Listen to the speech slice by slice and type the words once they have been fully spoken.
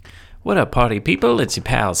What up, party people? It's your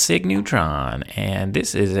pal Sig Neutron, and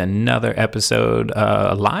this is another episode,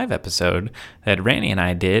 a live episode that Randy and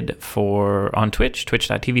I did on Twitch,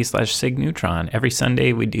 twitch.tv/Sig Neutron. Every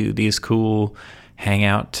Sunday we do these cool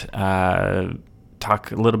hangout,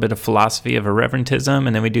 talk a little bit of philosophy of irreverentism,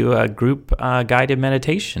 and then we do a group guided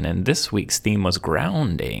meditation. And this week's theme was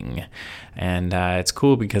grounding. And it's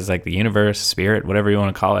cool because like the universe, spirit, whatever you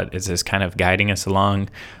want to call it, is just kind of guiding us along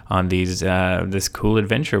on this cool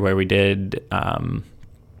adventure where we did a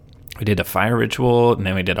fire ritual, and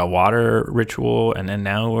then we did a water ritual, and then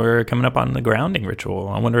now we're coming up on the grounding ritual.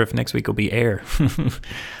 I wonder if next week will be air.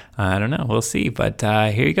 I don't know. We'll see. But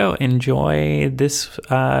here you go. Enjoy this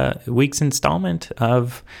week's installment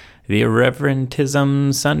of the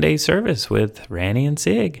Irreverentism Sunday service with Randy and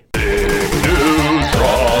Sig.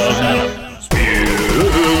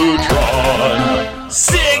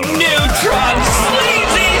 Sig Neutron,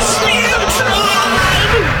 sleazy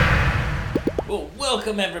Neutron! Well,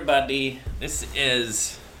 welcome everybody. This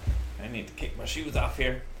is... I need to kick my shoes off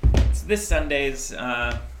here. It's this Sunday's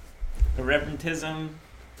Irreverentism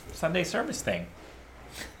Sunday service thing.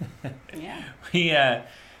 Yeah.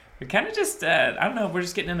 We kind of just, I don't know, we're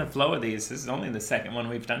just getting in the flow of these. This is only the second one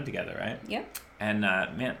we've done together, right? Yep. And,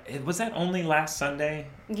 man, was that only last Sunday?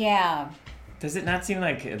 Yeah. Does it not seem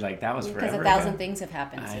like that was forever Because 1,000 ago? things have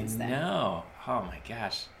happened since then. I know. Oh, my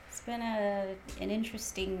gosh. It's been an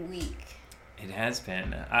interesting week. It has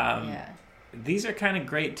been. Yeah. These are kind of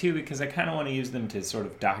great, too, because I kind of want to use them to sort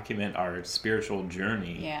of document our spiritual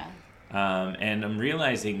journey. Yeah. And I'm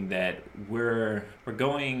realizing that we're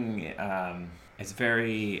going, it's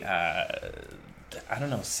very, I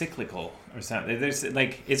don't know, cyclical or something. There's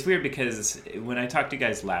like, it's weird because when I talked to you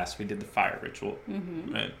guys last, we did the fire ritual,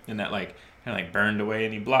 right? And that like kind of like burned away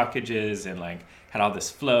any blockages and like had all this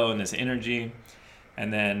flow and this energy.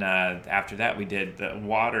 And then after that, we did the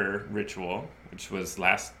water ritual, which was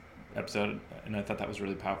last episode. And I thought that was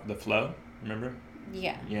really powerful. The flow, remember?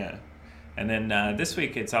 Yeah. Yeah. And then this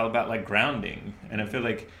week, it's all about like grounding. And I feel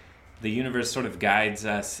like the universe sort of guides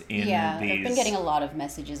us in these... Yeah, I've been getting a lot of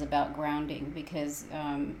messages about grounding because,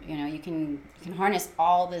 you can harness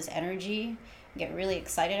all this energy, get really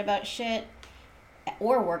excited about shit,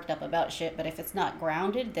 or worked up about shit, but if it's not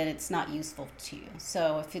grounded, then it's not useful to you.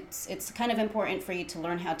 So if it's kind of important for you to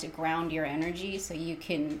learn how to ground your energy so you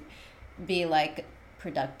can be like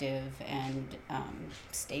productive and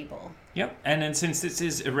stable. Yep. And then since this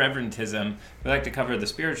is irreverentism, we like to cover the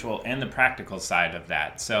spiritual and the practical side of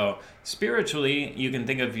that. So spiritually, you can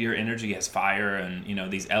think of your energy as fire and,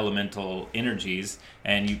 these elemental energies,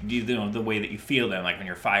 and you know the way that you feel them, like when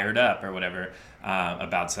you're fired up or whatever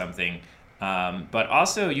about something. But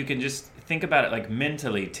also you can just think about it like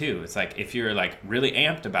mentally too. It's like if you're like really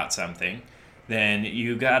amped about something, then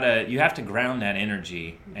you have to ground that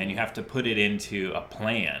energy and you have to put it into a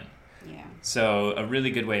plan. Yeah. So a really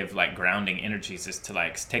good way of like grounding energies is to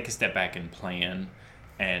like take a step back and plan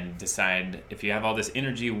and decide if you have all this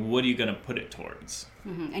energy, what are you going to put it towards?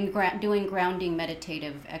 Mm-hmm. And doing grounding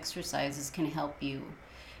meditative exercises can help you.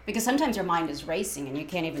 Because sometimes your mind is racing and you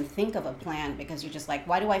can't even think of a plan because you're just like,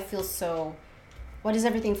 why does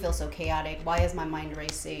everything feel so chaotic? Why is my mind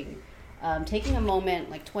racing? Taking a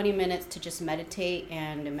moment, like 20 minutes to just meditate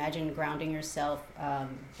and imagine grounding yourself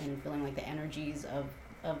and feeling like the energies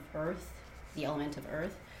of Earth, the element of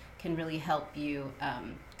Earth, can really help you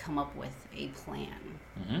come up with a plan.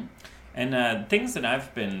 Mm-hmm. And things that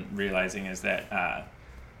I've been realizing is that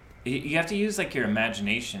you have to use like your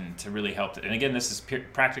imagination to really help it. And again, this is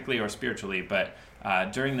practically or spiritually, but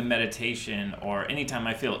during the meditation or anytime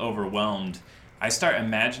I feel overwhelmed, I start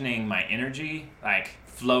imagining my energy like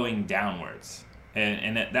flowing downwards,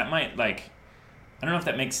 and that might like, I don't know if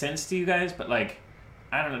that makes sense to you guys, but like,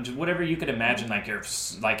 I don't know, just whatever you could imagine, like you're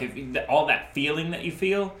like if all that feeling that you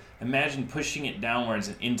feel, imagine pushing it downwards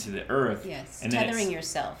and into the earth. Yes, and tethering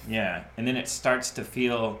yourself. Yeah, and then it starts to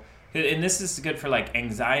feel, and this is good for like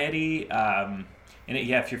anxiety. And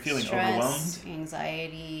if you're feeling stress, overwhelmed,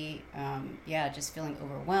 anxiety, just feeling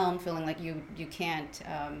overwhelmed, feeling like you can't.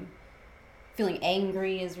 Feeling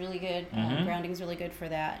angry is really good. Grounding is really good for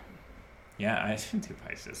that. Yeah, I do.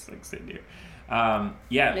 I just like sitting here.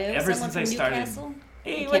 Ever since I started. Newcastle?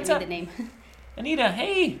 Hey, I what's can't up, read the name. Anita?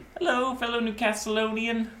 Hey, hello, fellow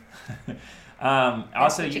Newcastlonian.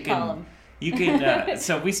 Also, you call them. You can.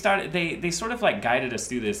 So we started. They sort of like guided us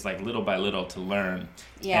through this like little by little to learn.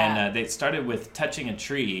 Yeah. And they started with touching a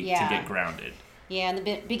tree to get grounded. Yeah, in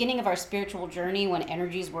the beginning of our spiritual journey, when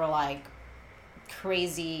energies were like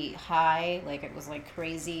crazy high, like it was like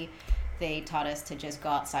crazy, they taught us to just go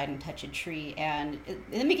outside and touch a tree. And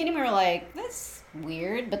in the beginning, we were like, that's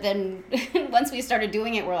weird. But then once we started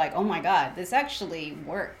doing it, we're like, oh my God, this actually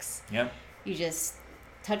works. Yep. You just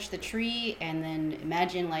touch the tree and then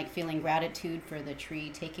imagine like feeling gratitude for the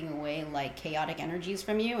tree taking away like chaotic energies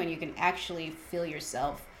from you, and you can actually feel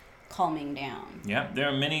yourself calming down. Yeah, there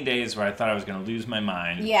are many days where I thought I was going to lose my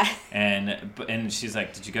mind. Yeah. And she's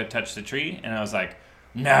like, did you go touch the tree? And I was like,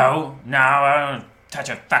 no, I don't touch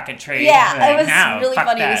a fucking tree. Yeah, like, it was no, really fuck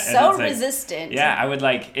funny. That. It was And so it's like, resistant. yeah, I would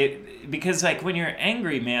like it because like when you're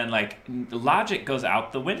angry, man, like logic goes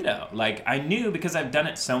out the window. Like I knew because I've done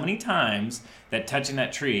it so many times that touching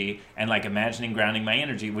that tree and like imagining grounding my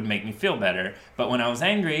energy would make me feel better. But when I was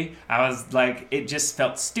angry, I was like, it just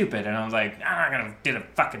felt stupid, and I was like, I'm not gonna do the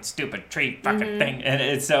fucking stupid tree fucking thing.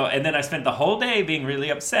 And then I spent the whole day being really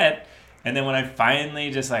upset. And then when I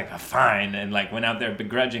finally just like, fine, and like went out there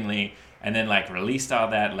begrudgingly and then like released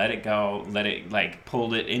all that, let it go, let it like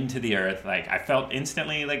pulled it into the earth, like I felt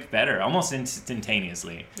instantly like better, almost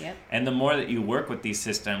instantaneously. Yep. And the more that you work with these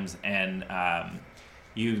systems and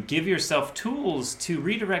you give yourself tools to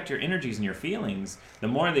redirect your energies and your feelings, the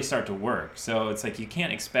more they start to work. So it's like you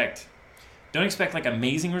can't don't expect like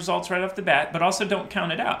amazing results right off the bat, but also don't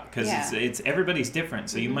count it out because it's everybody's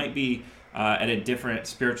different. So you might be at a different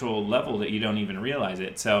spiritual level that you don't even realize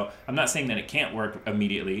it. So I'm not saying that it can't work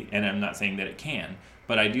immediately, and I'm not saying that it can.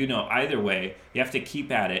 But I do know either way, you have to keep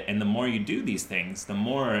at it, and the more you do these things, the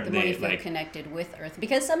more you feel connected with Earth.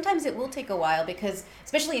 Because sometimes it will take a while, because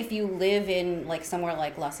especially if you live in like somewhere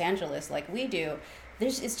like Los Angeles, like we do,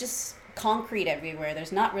 it's just concrete everywhere.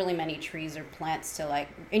 There's not really many trees or plants to like,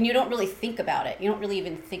 and you don't really think about it. You don't really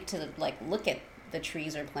even think to like look at the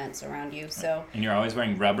trees or plants around you. So and you're always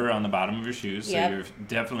wearing rubber on the bottom of your shoes, so yep. You're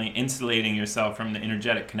definitely insulating yourself from the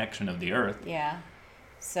energetic connection of the earth. Yeah.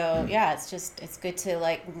 So yeah, it's good to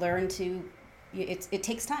like learn to. It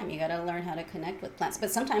takes time. You got to learn how to connect with plants,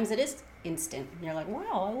 but sometimes it is instant. You're like,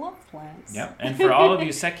 wow, I love plants. Yeah. And for all of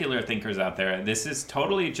you secular thinkers out there, this is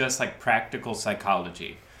totally just like practical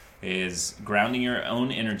psychology. Is grounding your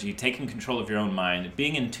own energy, taking control of your own mind,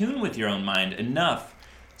 being in tune with your own mind enough.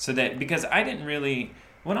 So that, because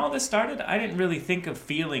when all this started, I didn't really think of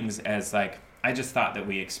feelings as like, I just thought that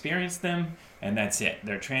we experienced them and that's it.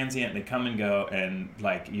 They're transient, they come and go, and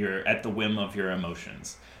like you're at the whim of your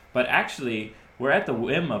emotions. But actually, we're at the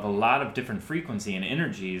whim of a lot of different frequency and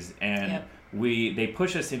energies, and yep. they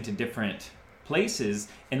push us into different places.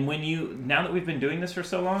 And now that we've been doing this for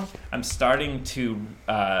so long, I'm starting to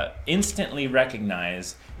instantly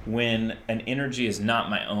recognize when an energy is not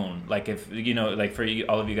my own. Like if, like for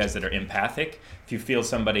all of you guys that are empathic, if you feel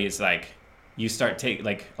somebody is like, you start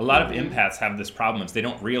like a lot of empaths have this problem is they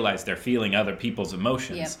don't realize they're feeling other people's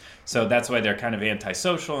emotions. Yep. So that's why they're kind of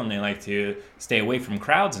antisocial and they like to stay away from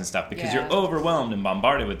crowds and stuff because you're overwhelmed and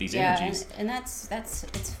bombarded with these energies. And that's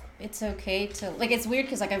it's okay to like, it's weird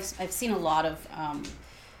because like I've seen a lot of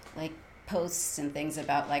like posts and things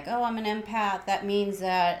about like, oh, I'm an empath, that means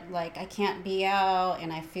that like I can't be out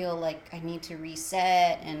and I feel like I need to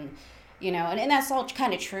reset, and and that's all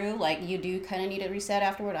kind of true. Like you do kind of need a reset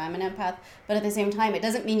afterward. I'm an empath, but at the same time it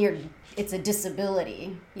doesn't mean it's a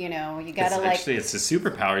disability. You gotta actually it's a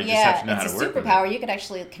superpower. You just have to know how to work with it. It's a superpower. You could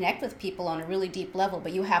actually connect with people on a really deep level,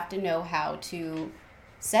 but you have to know how to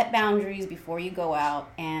set boundaries before you go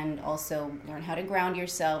out, and also learn how to ground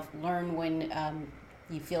yourself, learn when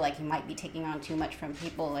you feel like you might be taking on too much from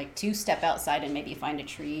people, like to step outside and maybe find a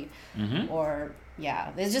tree. Or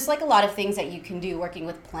there's just like a lot of things that you can do, working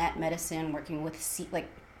with plant medicine, working with like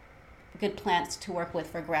good plants to work with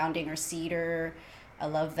for grounding, or cedar. I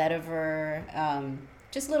love vetiver.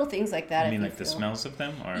 Just little things like that. You mean like the smells of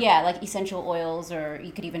them? Or? Yeah, like essential oils, or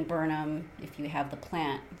you could even burn them if you have the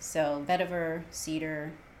plant. So vetiver,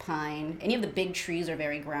 cedar, pine, any of the big trees are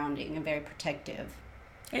very grounding and very protective.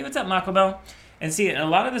 Hey, what's up, Mako Bell? And see, a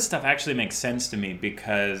lot of this stuff actually makes sense to me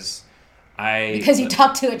because you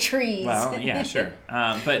talk to a tree. Well, yeah, sure.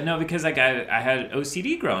 But no, because like I had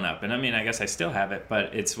OCD growing up, and I mean, I guess I still have it,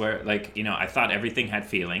 but it's where like, I thought everything had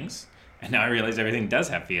feelings, and now I realize everything does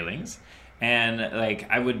have feelings. And like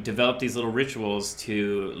I would develop these little rituals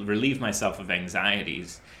to relieve myself of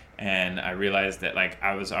anxieties, and I realized that like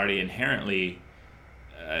I was already inherently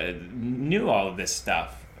knew all of this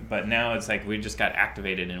stuff. But now it's like we just got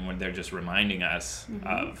activated, and when they're just reminding us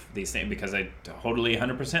of these things, because I totally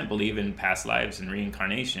 100% believe in past lives and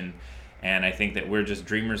reincarnation. And I think that we're just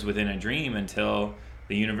dreamers within a dream until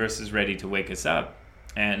the universe is ready to wake us up.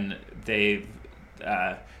 And the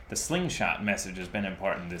slingshot message has been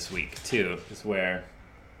important this week too. Is where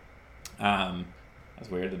that's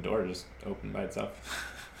weird. The door just opened by itself.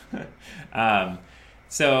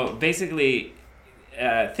 So basically,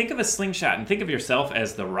 think of a slingshot and think of yourself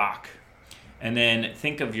as the rock. And then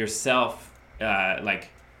think of yourself like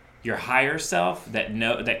your higher self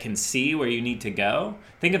that can see where you need to go.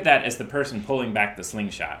 Think of that as the person pulling back the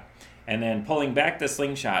slingshot. And then pulling back the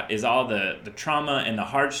slingshot is all the trauma and the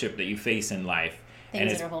hardship that you face in life.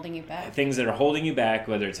 Things that are holding you back. Things that are holding you back,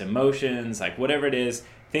 whether it's emotions, like whatever it is.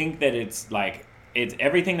 Think that it's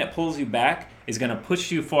everything that pulls you back is going to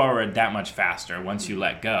push you forward that much faster once you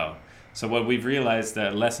let go. So what we've realized,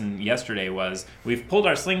 the lesson yesterday was we've pulled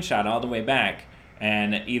our slingshot all the way back,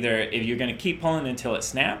 and either if you're going to keep pulling until it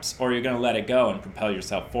snaps, or you're going to let it go and propel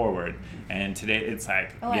yourself forward. And today it's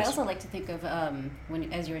like... Oh, I also like to think of,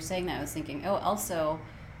 when as you were saying that, I was thinking, also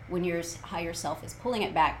when your higher self is pulling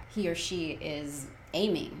it back, he or she is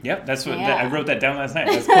aiming. Yep, that's what I wrote that down last night.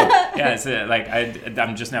 That's cool. Yeah, it's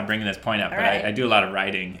I'm just now bringing this point up, but right. I do a lot of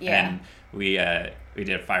writing, and we did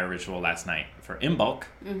a fire ritual last night for Imbolc.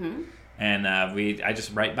 Mm-hmm. And I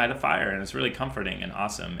just write by the fire, and it's really comforting and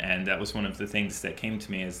awesome. And that was one of the things that came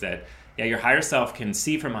to me, is that, your higher self can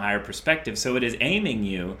see from a higher perspective, so it is aiming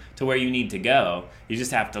you to where you need to go. You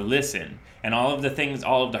just have to listen. And all of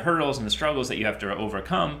the hurdles and the struggles that you have to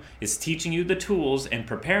overcome is teaching you the tools and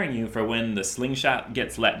preparing you for when the slingshot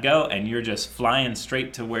gets let go and you're just flying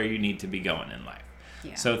straight to where you need to be going in life.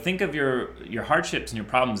 Yeah. So think of your hardships and your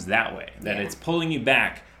problems that way, that it's pulling you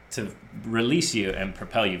back to release you and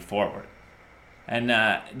propel you forward. And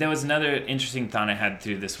there was another interesting thought I had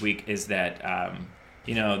through this week, is that,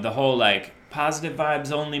 the whole like positive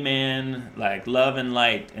vibes only, man, like love and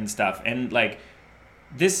light and stuff. And like,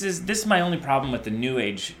 this is my only problem with the New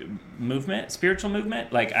Age movement, spiritual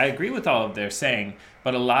movement. Like, I agree with all of their saying,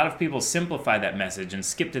 but a lot of people simplify that message and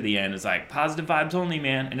skip to the end. It's like, positive vibes only,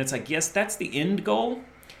 man. And it's like, yes, that's the end goal,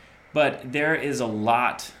 but there is a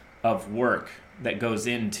lot of work that goes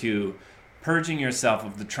into purging yourself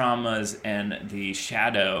of the traumas and the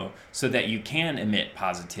shadow so that you can emit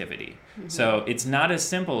positivity. Mm-hmm. So it's not as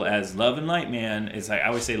simple as love and light, man. It's like, I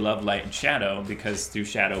always say love, light, and shadow, because through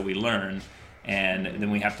shadow we learn. And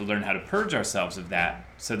then we have to learn how to purge ourselves of that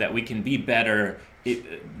so that we can be better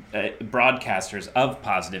broadcasters of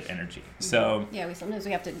positive energy. So sometimes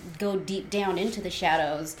we have to go deep down into the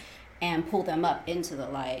shadows and pull them up into the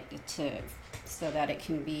light so that it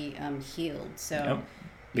can be healed. So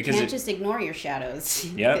because you can't just ignore your shadows.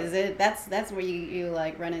 Because that's where you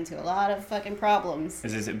like run into a lot of fucking problems.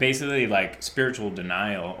 It's basically like spiritual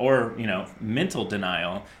denial, or mental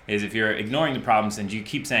denial, is if you're ignoring the problems and you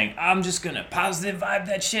keep saying, I'm just gonna positive vibe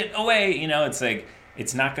that shit away, it's like,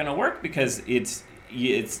 it's not gonna work, because it's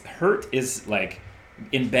hurt is like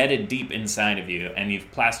embedded deep inside of you, and you've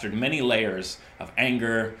plastered many layers of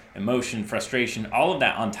anger, emotion, frustration, all of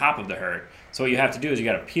that on top of the hurt. So what you have to do is you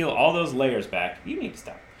got to peel all those layers back. You need to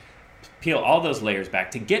stop. Peel all those layers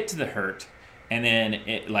back to get to the hurt, and then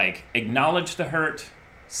acknowledge the hurt,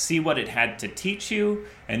 see what it had to teach you,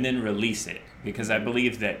 and then release it. Because I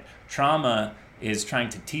believe that trauma is trying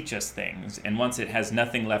to teach us things, and once it has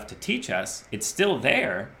nothing left to teach us, it's still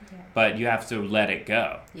there, but you have to let it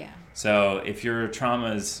go. Yeah. So if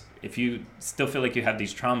you still feel like you have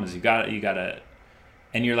these traumas, you gotta,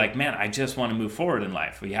 and you're like, man, I just want to move forward in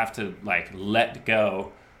life. Well, you have to let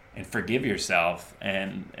go and forgive yourself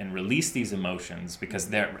and release these emotions, because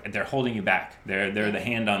they're holding you back. They're the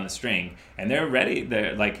hand on the string, and they're ready.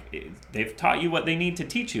 They've taught you what they need to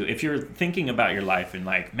teach you. If you're thinking about your life and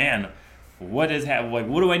like, man, what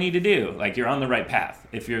do I need to do? Like, you're on the right path.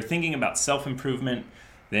 If you're thinking about self-improvement,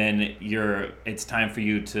 then it's time for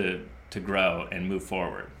you to grow and move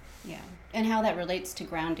forward. Yeah. And how that relates to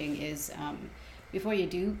grounding is, before you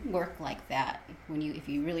do work like that, if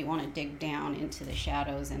you really want to dig down into the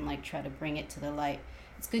shadows and try to bring it to the light,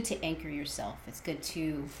 it's good to anchor yourself. It's good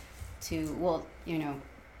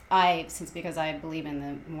because I believe in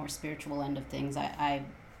the more spiritual end of things, I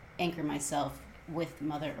anchor myself with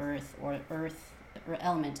Mother Earth or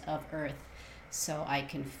element of Earth, so I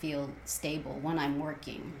can feel stable when I'm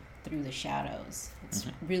working through the shadows. It's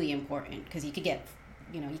really important, because you could get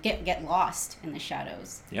get lost in the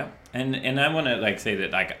shadows. Yeah. And I want to say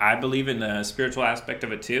that I believe in the spiritual aspect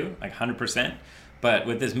of it too, 100%. But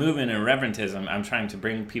with this movement in Irreverentism, I'm trying to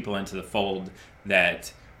bring people into the fold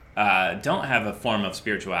that don't have a form of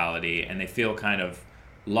spirituality, and they feel kind of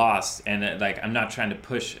lost. And I'm not trying to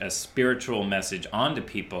push a spiritual message onto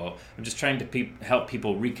people. I'm just trying to help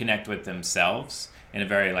people reconnect with themselves in a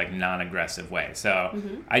very non-aggressive way. So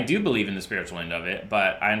I do believe in the spiritual end of it,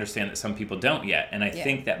 but I understand that some people don't yet. And I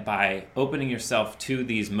think that by opening yourself to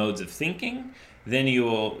these modes of thinking, then you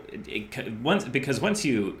will, once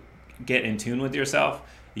you get in tune with yourself,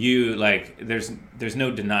 you like there's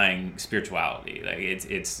no denying spirituality. Like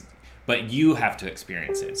it's but you have to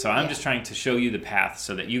experience it. So I'm just trying to show you the path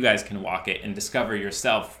so that you guys can walk it and discover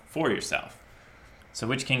yourself for yourself. So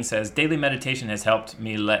Witch King says, daily meditation has helped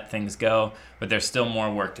me let things go, but there's still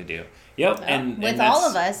more work to do. Yep. And with all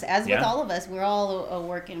of us, with all of us, we're all a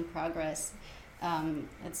work in progress.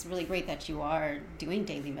 It's really great that you are doing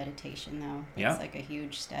daily meditation, though. It's like a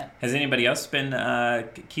huge step. Has anybody else been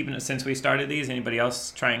keeping it since we started these? Anybody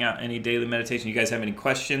else trying out any daily meditation? You guys have any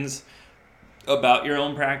questions about your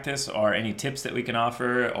own practice or any tips that we can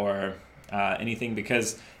offer or anything?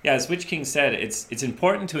 Because, as Witch King said, it's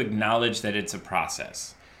important to acknowledge that it's a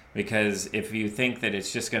process. Because if you think that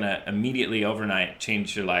it's just going to immediately overnight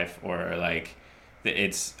change your life or like...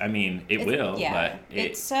 it will, but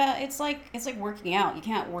it's like working out. You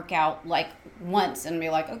can't work out like once and be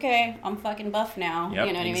like, okay, I'm fucking buff now. Yep,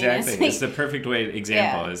 you know what exactly. I mean? It's the perfect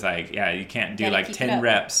example. Is like, you can't do like 10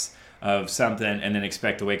 reps of something and then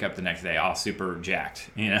expect to wake up the next day all super jacked.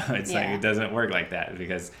 It's like, it doesn't work like that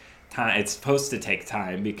because time. It's supposed to take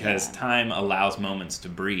time because time allows moments to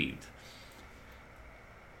breathe.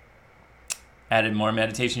 Added more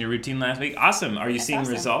meditation to your routine last week. Awesome. Are you seeing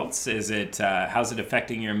results? Is it how's it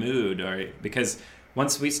affecting your mood? Or because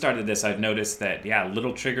once we started this, I've noticed that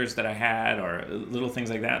little triggers that I had or little things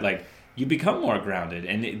like that, like you become more grounded.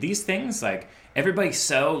 And these things, like everybody's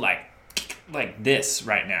so like this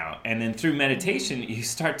right now, and then through meditation you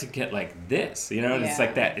start to get like this. And it's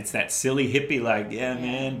like that. It's that silly hippie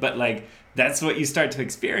man, but like. That's what you start to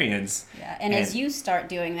experience. Yeah, and as you start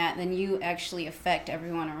doing that, then you actually affect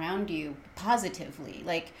everyone around you positively.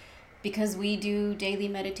 Like, because we do daily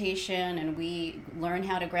meditation and we learn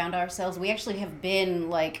how to ground ourselves, we actually have been,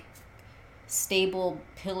 like, stable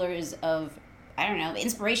pillars of, I don't know,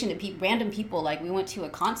 inspiration to random people. Like, we went to a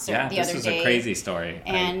concert the other day. Yeah, this was a crazy story.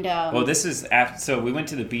 And this is after. So we went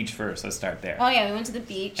to the beach first. Let's start there. Oh yeah, we went to the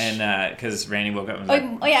beach. And because Randy woke up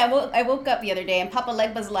and was I woke up the other day and Papa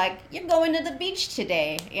Leg was like, "You're going to the beach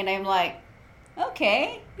today," and I'm like,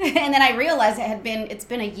 "Okay." And then I realized it's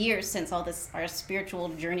been a year since our spiritual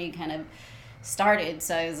journey kind of started,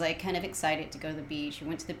 so I was like kind of excited to go to the beach. We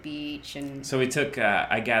went to the beach, and so we took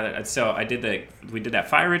we did that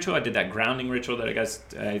fire ritual. I did that grounding ritual that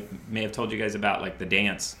I may have told you guys about, like the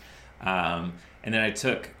dance, and then I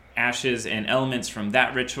took ashes and elements from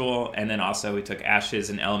that ritual, and then also we took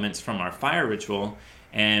ashes and elements from our fire ritual,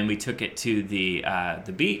 and we took it to the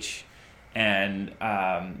beach. And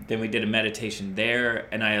then we did a meditation there,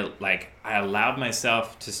 and I allowed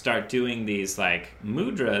myself to start doing these like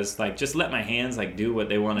mudras, like just let my hands like do what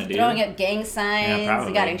they want to do. Throwing up gang signs. Yeah,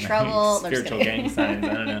 you got in trouble. Spiritual gang signs.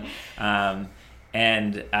 I don't know.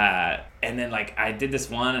 And then like I did this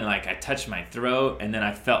one, and like I touched my throat, and then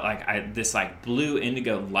I felt like this like blue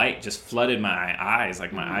indigo light just flooded my eyes,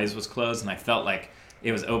 like my eyes was closed, and I felt like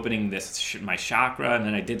it was opening my chakra, and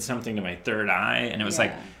then I did something to my third eye, and it was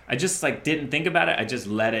like I just like didn't think about it. I just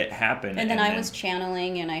let it happen. And then I was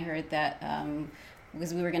channeling, and I heard that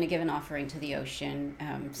because we were going to give an offering to the ocean,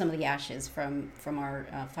 some of the ashes from our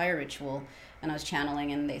fire ritual, and I was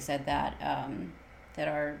channeling, and they said that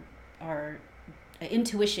that our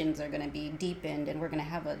intuitions are going to be deepened, and we're going to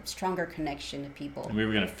have a stronger connection to people. And we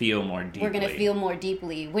were going to feel more deeply. We're going to feel more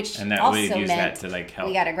deeply, which and that also use meant that to like help.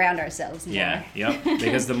 We got to ground ourselves more. Yeah, yep.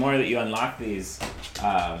 Because the more that you unlock these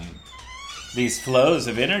flows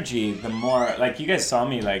of energy, the more, like you guys saw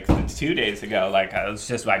me like 2 days ago, like I was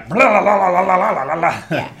just like blah, blah, blah, blah, blah, blah, blah.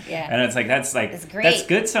 Yeah. And it's like that's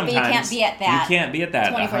good sometimes. But you can't be at that. You can't be at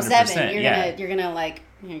that 24/7.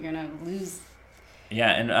 You're gonna lose.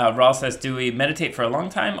 Yeah, and Raul says, do we meditate for a long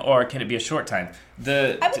time, or can it be a short time?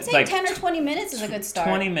 I would say 10 or 20 minutes is a good start.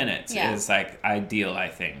 20 minutes is like ideal, I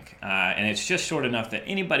think. And it's just short enough that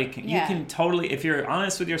anybody can, you can totally, if you're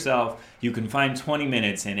honest with yourself, you can find 20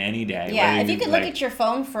 minutes in any day. Yeah, if you can look at your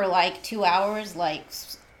phone for like 2 hours, like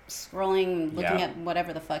scrolling, looking at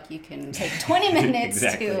whatever the fuck, you can take 20 minutes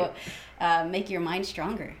to make your mind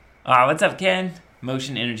stronger. What's up, Ken?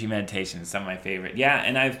 Motion energy meditation is some of my favorite. Yeah,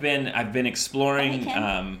 and I've been exploring.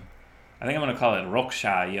 I think I'm gonna call it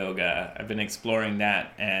Roksha yoga. I've been exploring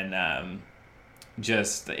that, and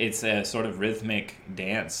it's a sort of rhythmic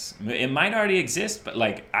dance. It might already exist, but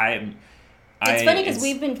like it's funny because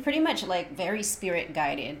we've been pretty much like very spirit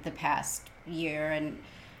guided the past year, and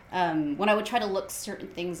when I would try to look certain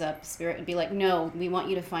things up, Spirit would be like, no, we want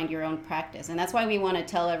you to find your own practice. And that's why we want to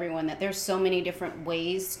tell everyone that there's so many different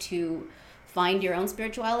ways to find your own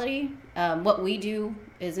spirituality. What we do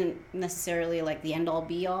isn't necessarily like the end all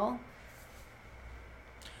be all.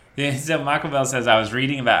 Yeah, so Makabel says, I was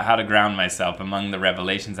reading about how to ground myself among the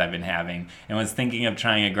revelations I've been having and was thinking of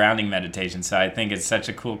trying a grounding meditation. So I think it's such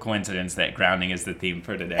a cool coincidence that grounding is the theme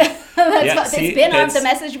for today. It's been on the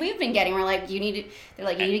message we've been getting. We're like, you need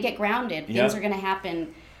to get grounded. Things are going to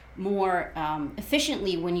happen more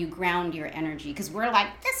efficiently when you ground your energy, because we're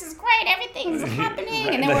like, this is great, everything's happening,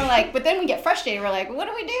 and then we're like, but then we get frustrated, we're like, what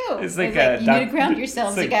do we do? It's like, you need to ground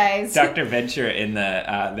yourselves, you guys. Dr. Venture in the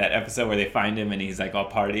that episode where they find him and he's like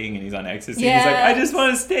all partying and he's on ecstasy. Yes. He's like, I just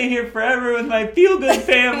want to stay here forever with my feel good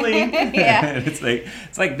family. Yeah. it's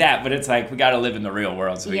like that, but it's like we got to live in the real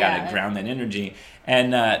world, so we got to ground that energy.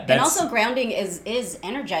 And also grounding is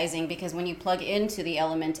energizing, because when you plug into the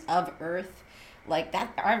element of earth, like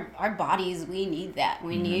that, our bodies, we need that.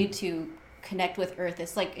 We need to connect with earth.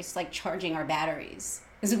 It's like charging our batteries.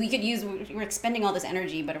 Because we're expending all this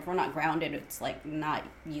energy, but if we're not grounded, it's like not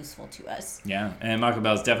useful to us. Yeah, and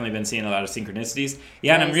Makabel's definitely been seeing a lot of synchronicities.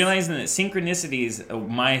 Yeah, and I'm realizing that synchronicities,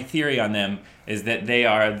 my theory on them is that they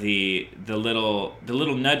are the little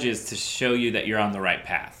nudges to show you that you're on the right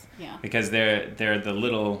path. Yeah. Because they're the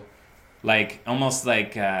little, like almost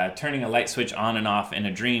like turning a light switch on and off in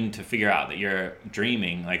a dream to figure out that you're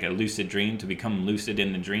dreaming, like a lucid dream, to become lucid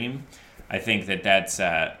in the dream. I think that's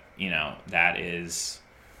that is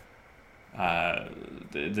the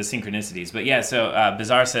synchronicities. But yeah, so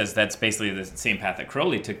Bizarre says that's basically the same path that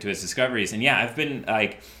Crowley took to his discoveries. And yeah, I've been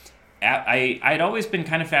like, I'd always been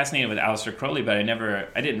kind of fascinated with Aleister Crowley, but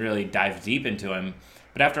I didn't really dive deep into him.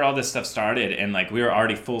 But after all this stuff started, and like we were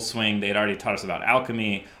already full swing, they had already taught us about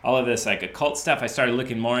alchemy, all of this like occult stuff, I started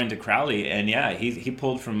looking more into Crowley, and yeah, he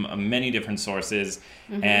pulled from many different sources,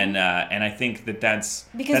 and I think that's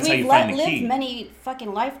because how you find the key. We've lived many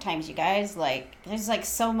fucking lifetimes, you guys. Like there's like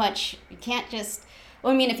so much. You can't just.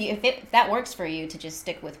 Well, I mean, if that works for you to just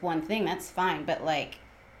stick with one thing, that's fine. But like,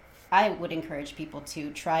 I would encourage people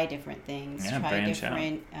to try different things, try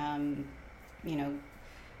different,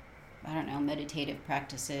 I don't know, meditative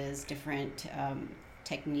practices, different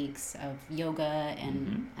techniques of yoga,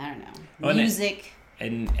 and I don't know, music.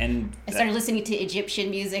 And I started listening to Egyptian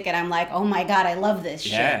music, and I'm like, oh my god, I love this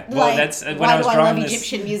shit. Yeah, well, like, that's when why I was do I drawing love this,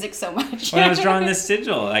 Egyptian music so much? When I was drawing this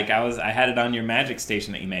sigil, like I had it on your magic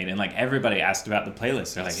station that you made, and like everybody asked about the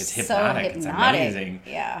playlist. They're like, it's hypnotic, it's amazing.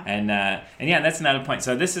 Yeah. And yeah, that's another point.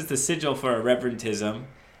 So this is the sigil for irreverentism,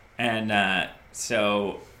 and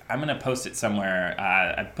so I'm gonna post it somewhere.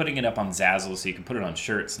 I'm putting it up on Zazzle, so you can put it on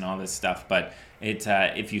shirts and all this stuff. But it,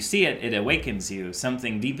 if you see it, it awakens you,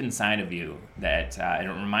 something deep inside of you that it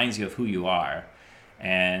reminds you of who you are,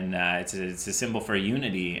 and it's a symbol for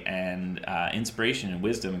unity and inspiration and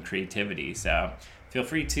wisdom and creativity. So feel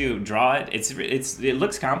free to draw it. It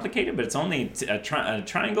looks complicated, but it's only a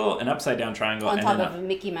triangle, an upside down triangle, on top of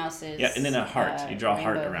Mickey Mouse's. Yeah, and then a heart. You draw a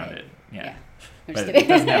heart around it. Yeah. But it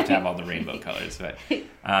doesn't have to have all the rainbow colors. But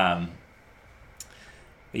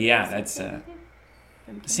yeah, that's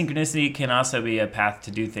synchronicity can also be a path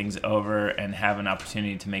to do things over and have an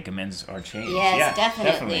opportunity to make amends or change. Yes,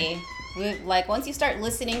 definitely. Like once you start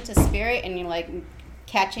listening to spirit and you're like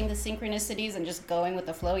catching the synchronicities and just going with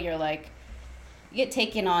the flow, you're like, you get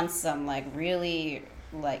taken on some like really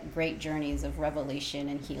like great journeys of revelation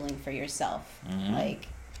and healing for yourself. Like,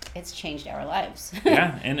 it's changed our lives.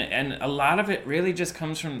 Yeah, and a lot of it really just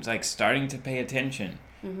comes from like starting to pay attention,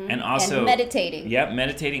 and also and meditating. Yep,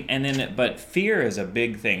 meditating, and then but fear is a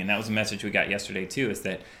big thing, and that was a message we got yesterday too. Is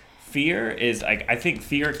that fear is like, I think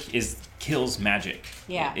fear kills magic.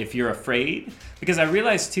 Yeah. If you're afraid, because I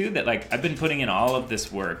realized too that like I've been putting in all of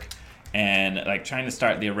this work and like trying to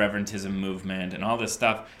start the irreverentism movement and all this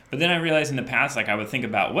stuff. But then I realized in the past, like I would think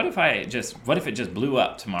about what if it just blew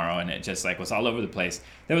up tomorrow and it just like was all over the place.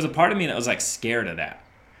 There was a part of me that was like scared of that.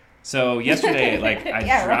 So yesterday, like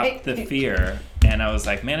I dropped the fear and I was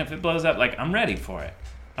like, man, if it blows up, like I'm ready for it.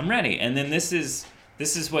 I'm ready. And then this is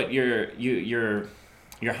what your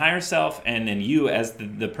higher self, and then you as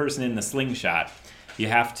the person in the slingshot, you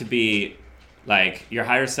have to be like, your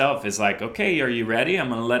higher self is like, okay, are you ready? I'm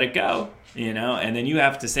going to let it go, and then you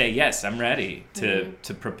have to say, yes, I'm ready to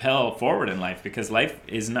propel forward in life, because life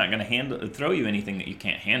is not going to throw you anything that you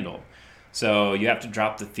can't handle. So you have to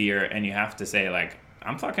drop the fear and you have to say like,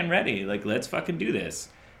 I'm fucking ready. Like, let's fucking do this.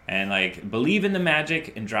 And like, believe in the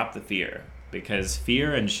magic and drop the fear, because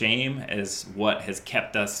fear and shame is what has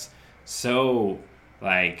kept us so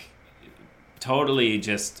like totally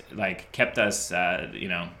just like kept us,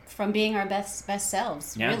 from being our best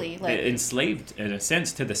selves, really. Like enslaved in a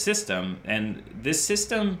sense to the system. And this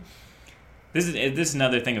system, this is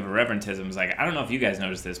another thing of irreverentism, is like, I don't know if you guys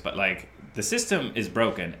noticed this, but like the system is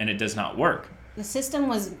broken and it does not work. The system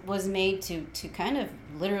was made to kind of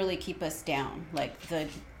literally keep us down. Like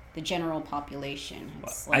the general population.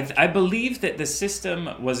 It's I believe that the system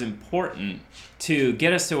was important to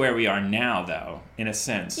get us to where we are now, though, in a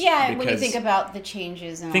sense. Yeah, when you think about the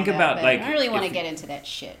changes and think all that, about, but like, I don't really want to if- get into that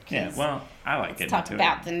shit. Yeah, well, I like getting Talk into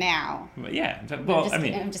about it. the now. But yeah, well,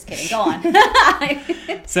 I'm just kidding. Go on.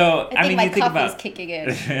 So, I think my you think cuff about... is kicking in.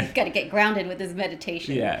 Got to get grounded with this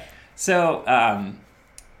meditation. Yeah. So,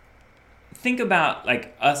 think about,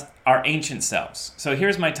 like, our ancient selves. So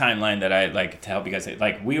here's my timeline that I like to help you guys.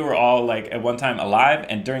 Like, we were all, like, at one time alive,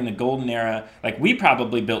 and during the golden era, like, we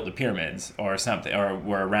probably built the pyramids or something, or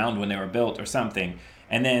were around when they were built or something.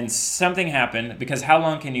 And then something happened, because how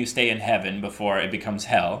long can you stay in heaven before it becomes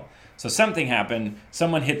hell? So something happened,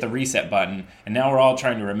 someone hit the reset button, and now we're all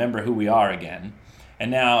trying to remember who we are again. And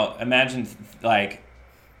now imagine, like,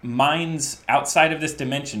 minds outside of this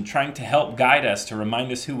dimension trying to help guide us to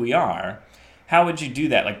remind us who we are. How would you do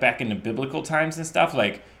that? Like, back in the biblical times and stuff,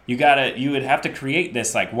 like, you would have to create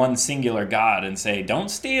this, like, one singular God and say, don't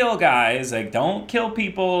steal, guys, like, don't kill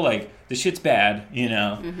people, like, the shit's bad, you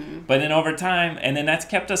know? Mm-hmm. But then over time, and then that's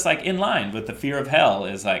kept us, like, in line with the fear of hell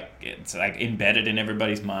is, like, it's, like, embedded in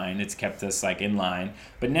everybody's mind. It's kept us, like, in line.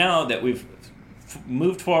 But now that we've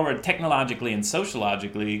moved forward technologically and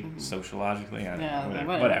sociologically, I don't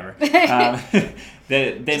know, whatever.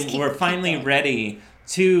 Then we're finally ready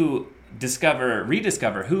to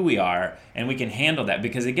rediscover who we are, and we can handle that,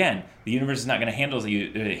 because again, the universe is not going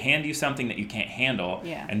to hand you something that you can't handle.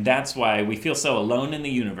 Yeah. And that's why we feel so alone in the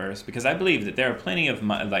universe, because I believe that there are plenty of,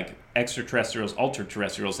 like, extraterrestrials,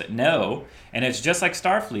 ultra-terrestrials that know, and it's just like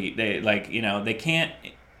Starfleet.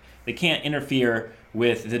 They can't interfere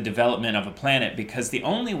with the development of a planet, because the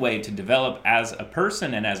only way to develop as a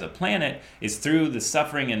person and as a planet is through the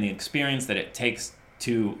suffering and the experience that it takes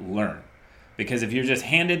to learn. Because if you're just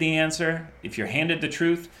handed the answer, if you're handed the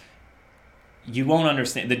truth, you won't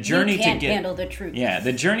understand. The journey to handle the truth. Yeah,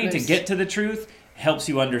 the journey to get to the truth helps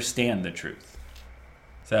you understand the truth.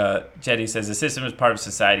 So Jetty says, the system is part of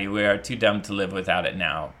society. We are too dumb to live without it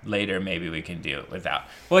now. Later, maybe we can do it without.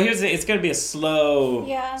 Well, it's going to be a slow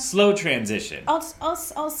transition.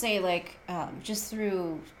 I'll say, like, just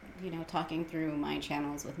through, talking through my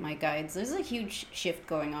channels with my guides, there's a huge shift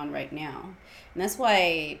going on right now. And that's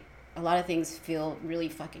why a lot of things feel really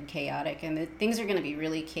fucking chaotic, and things are going to be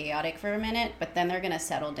really chaotic for a minute, but then they're going to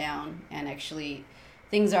settle down, and actually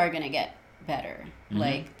things are going to get better. Mm-hmm.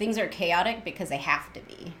 Like, things are chaotic because they have to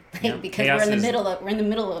be, because we're in the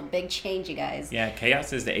middle of a big change, you guys. Yeah,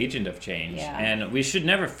 chaos is the agent of change. Yeah. And we should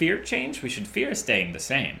never fear change. We should fear staying the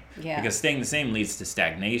same. Yeah. Because staying the same leads to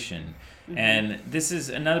stagnation. Mm-hmm. And this is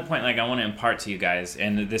another point, like, I want to impart to you guys,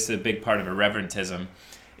 and this is a big part of irreverentism,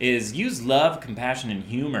 is use love, compassion, and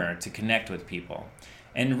humor to connect with people.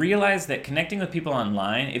 And realize that connecting with people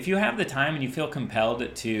online, if you have the time and you feel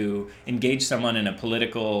compelled to engage someone in a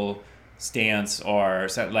political stance or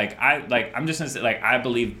something, I'm just gonna say, like, I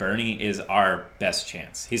believe Bernie is our best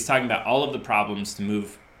chance. He's talking about all of the problems to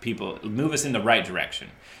move us in the right direction.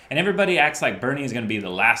 And everybody acts like Bernie is going to be the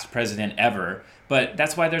last president ever, but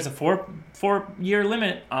that's why there's a four-year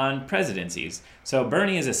limit on presidencies. So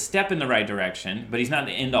Bernie is a step in the right direction, but he's not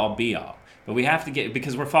the end-all be-all. But we have to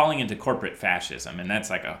because we're falling into corporate fascism, and that's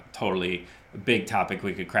like a totally big topic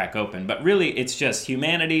we could crack open. But really, it's just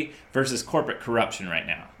humanity versus corporate corruption right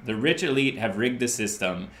now. The rich elite have rigged the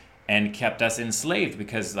system and kept us enslaved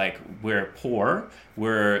because, like, we're poor,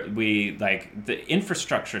 the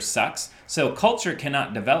infrastructure sucks, so culture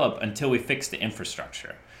cannot develop until we fix the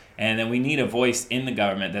infrastructure. And then we need a voice in the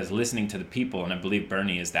government that's listening to the people, and I believe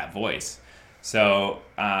Bernie is that voice. So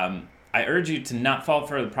I urge you to not fall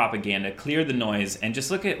for the propaganda, clear the noise, and just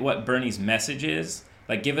look at what Bernie's message is.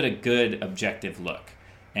 Like, give it a good, objective look,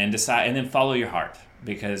 and decide, and then follow your heart,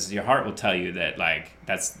 because your heart will tell you that, like,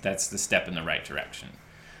 that's the step in the right direction.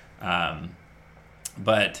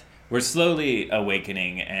 But we're slowly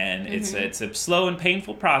awakening, and it's a slow and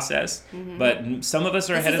painful process. Mm-hmm. But some of us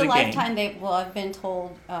are ahead of the game. This is a lifetime. I've been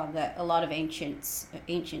told that a lot of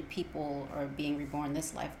ancient people are being reborn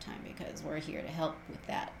this lifetime, because we're here to help with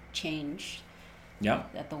that change.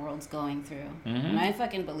 Yep. That the world's going through, mm-hmm. and I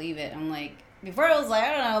fucking believe it. I'm like, before I was like,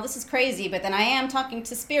 I don't know, this is crazy, but then I am talking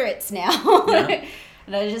to spirits now. Yeah.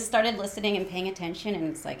 And I just started listening and paying attention, and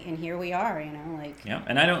it's like, and here we are, like. Yeah,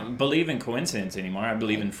 and I don't believe in coincidence anymore. I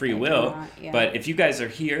believe in free will. Yeah. But if you guys are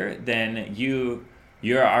here, then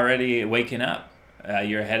you're already waking up.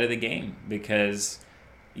 You're ahead of the game, because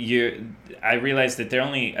I realize that they're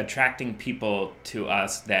only attracting people to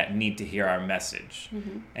us that need to hear our message.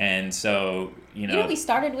 Mm-hmm. And so, we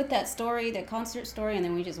started with that story, that concert story, and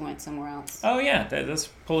then we just went somewhere else. Oh, yeah. Let's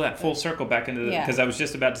pull that full circle back into because I was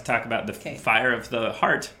just about to talk about the fire of the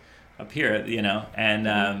heart up here,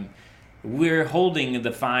 and we're holding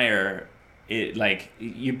the fire.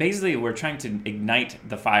 We're trying to ignite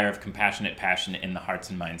the fire of compassionate passion in the hearts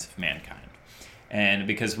and minds of mankind. And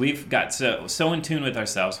because we've got so in tune with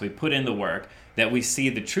ourselves, we put in the work that we see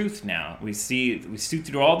the truth now. We see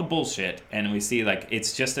through all the bullshit, and we see like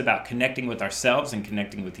it's just about connecting with ourselves and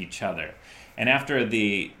connecting with each other. And after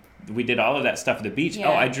we did all of that stuff at the beach. Yeah.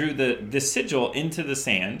 Oh, I drew the sigil into the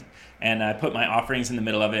sand, and I put my offerings in the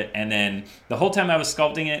middle of it. And then the whole time I was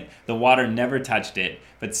sculpting it, the water never touched it.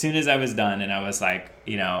 But as soon as I was done, and I was like,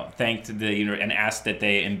 thanked and asked that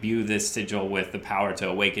they imbue this sigil with the power to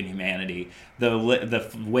awaken humanity, the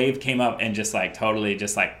wave came up and just like totally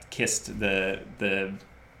just like kissed the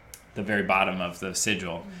very bottom of the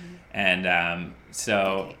sigil. Mm-hmm. And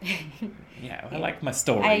so. Yeah, I like my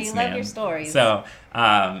stories, I love your stories. So,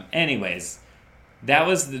 anyways, that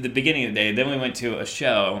was the beginning of the day. Then we went to a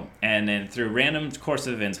show, and then through random course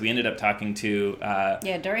of events, we ended up talking to...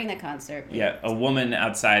 during the concert. Yeah, a woman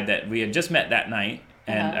outside that we had just met that night.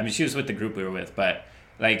 And, I mean, she was with the group we were with, but,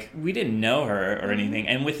 like, we didn't know her or anything.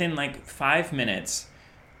 And within, like, 5 minutes...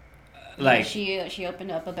 Like she opened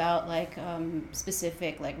up about, like,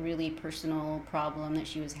 specific, like, really personal problem that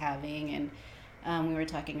she was having, and... we were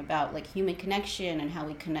talking about like human connection and how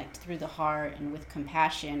we connect through the heart and with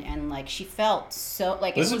compassion, and like she felt so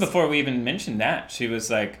like this was before we even mentioned that. She was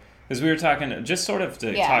like, because we were talking just sort of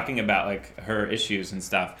talking about like her issues and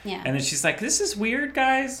stuff, and then she's like, this is weird,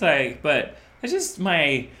 guys, like, but I just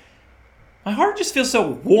my heart just feels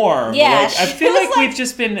so warm. Yeah, like, I feel like we've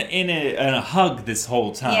just been in a hug this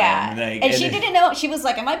whole time. Yeah, like, and she didn't know. She was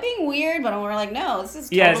like, "Am I being weird?" But we're like, "No, this is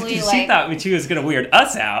totally she like." thought she was gonna weird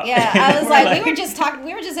us out. Yeah, I was like, we were just talking.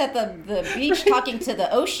 We were just at the beach talking to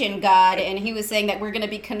the ocean god, and he was saying that we're gonna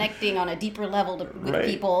be connecting on a deeper level with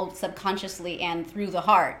people subconsciously and through the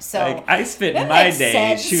heart. So like, I spent my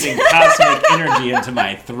day shooting cosmic energy into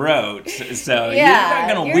my throat. So you're not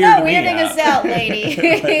gonna weird me out. You're not weirding us out,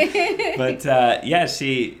 lady. But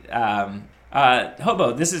she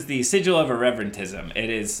Hobo, this is the sigil of irreverentism. It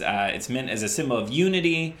is it's meant as a symbol of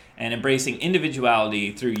unity and embracing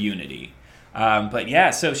individuality through unity.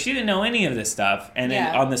 So she didn't know any of this stuff, and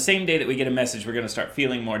then on the same day that we get a message we're going to start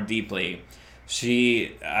feeling more deeply,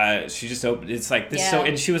 she just opened. It's like this,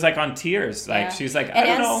 and she was like on tears, like she was like, I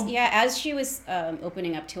don't know. Yeah, as she was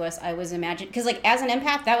opening up to us, I was imagining, because like as an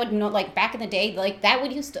empath, that would like back in the day, like that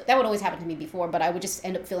would always happen to me before, but I would just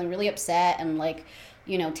end up feeling really upset and like,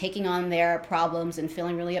 taking on their problems and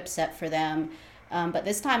feeling really upset for them. But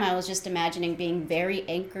this time I was just imagining being very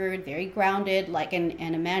anchored, very grounded, like and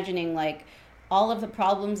imagining like all of the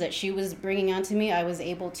problems that she was bringing onto me, I was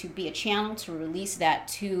able to be a channel to release that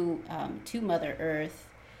to Mother Earth.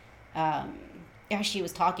 As she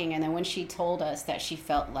was talking, and then when she told us that she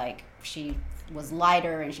felt like she was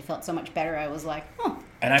lighter and she felt so much better, I was like, huh.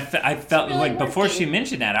 And I felt really like before she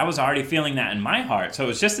mentioned that, I was already feeling that in my heart. So it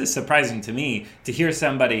was just as surprising to me to hear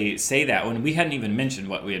somebody say that when we hadn't even mentioned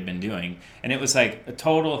what we had been doing. And it was like a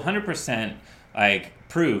total 100% like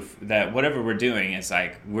proof that whatever we're doing is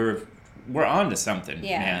like we're on to something,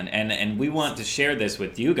 man. And we want to share this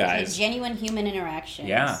with you guys. It's genuine human interactions.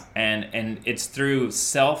 Yeah, and it's through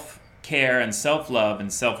self-care and self-love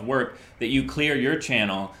and self-work that you clear your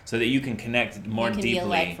channel so that you can connect more deeply be a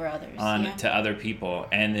light for others. To other people.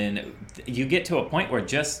 And then you get to a point where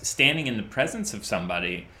just standing in the presence of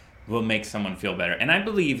somebody will make someone feel better. And I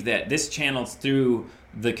believe that this channels through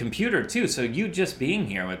the computer too. So you just being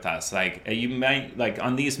here with us, like you might like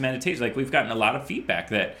on these meditations, like we've gotten a lot of feedback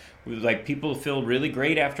that like people feel really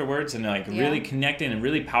great afterwards and like really connected and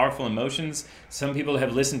really powerful emotions. Some people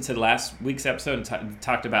have listened to last week's episode and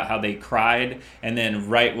talked about how they cried, and then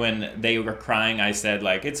right when they were crying, I said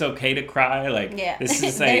like it's okay to cry. Like this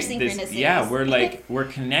is like this, we're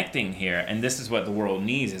connecting here, and this is what the world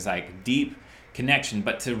needs is like deep connection.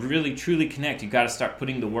 But to really truly connect, you got to start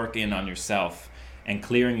putting the work in on yourself and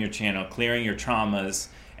clearing your channel, clearing your traumas.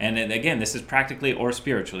 And then, again, this is practically or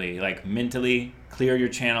spiritually, like mentally clear your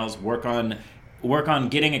channels, work on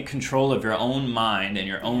getting a control of your own mind and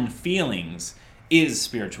your own feelings is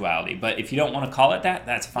spirituality. But if you don't want to call it that,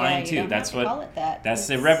 that's fine too. That's what call it that. That's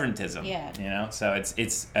irreverentism. Yeah. So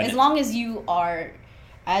it's as long as you are,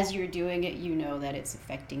 as you're doing it, you know that it's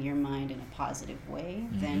affecting your mind in a positive way,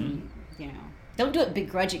 then don't do it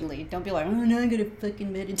begrudgingly. Don't be like, oh, now I'm going to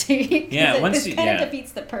fucking meditate. Yeah, it kind of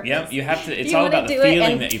defeats the purpose. Yep, you have to, it's all about the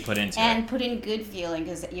feeling that you put into it. And put in good feeling,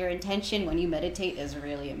 because your intention when you meditate is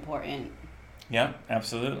really important. Yep,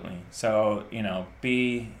 absolutely. So,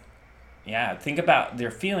 think about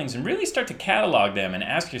their feelings and really start to catalog them and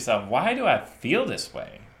ask yourself, why do I feel this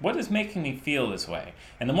way? what is making me feel this way?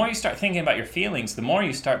 And the more you start thinking about your feelings, the more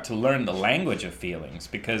you start to learn the language of feelings,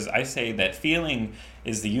 because I say that feeling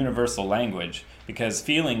is the universal language, because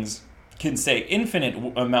feelings can say infinite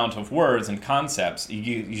amount of words and concepts.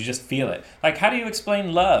 You just feel it. Like, how do you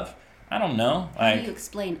explain love? I don't know. How do you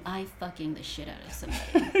explain I fucking the shit out of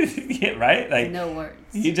somebody? Yeah, right? Like, no words.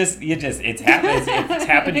 It's happened. It's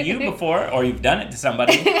happened to you before, or you've done it to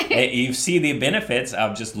somebody. You see the benefits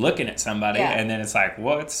of just looking at somebody, and then it's like,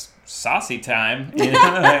 well, it's saucy time. You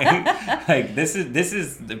know, like this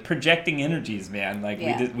is the projecting energies, man. Like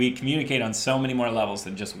we communicate on so many more levels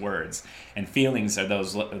than just words, and feelings are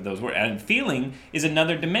those words. And feeling is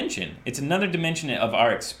another dimension. It's another dimension of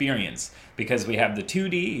our experience, because we have the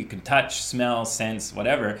 2D. You can touch, smell, sense,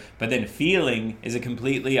 whatever. But then feeling is a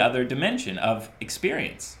completely other dimension of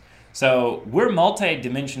experience. So we're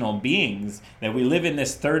multi-dimensional beings that we live in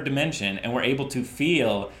this third dimension, and we're able to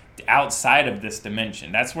feel outside of this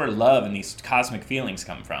dimension. That's where love and these cosmic feelings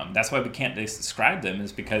come from. That's why we can't describe them,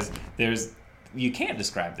 is because you can't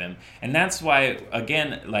describe them. And that's why,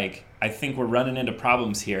 again, like, I think we're running into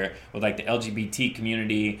problems here with like the LGBT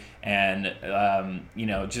community and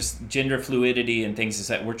just gender fluidity and things, is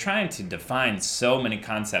that we're trying to define so many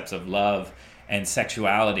concepts of love and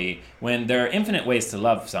sexuality when there are infinite ways to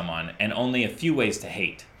love someone and only a few ways to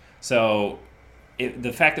hate. So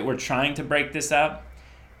the fact that we're trying to break this up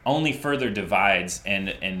only further divides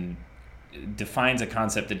and defines a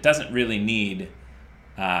concept that doesn't really need,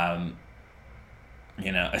 right?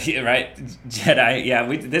 Jedi. Yeah,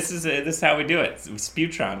 this is how we do it.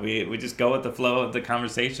 Spewtron. We just go with the flow of the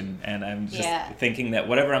conversation, and I'm just thinking that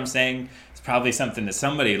whatever I'm saying is probably something that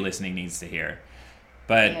somebody listening needs to hear.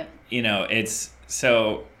 But it's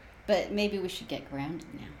so. But maybe we should get grounded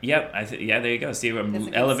now. Yep. There you go. See,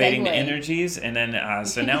 I'm elevating the energies, and then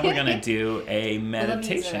so now we're gonna do a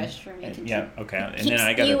meditation. Yeah. Okay. And then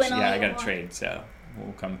I gotta trade. So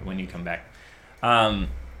we'll come when you come back.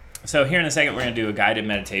 So here in a second, we're gonna do a guided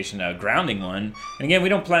meditation, a grounding one. And again, we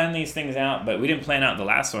don't plan these things out, but we didn't plan out the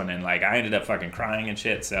last one, and like I ended up fucking crying and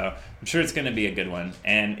shit. So I'm sure it's gonna be a good one.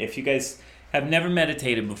 And if you guys have never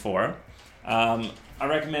meditated before, I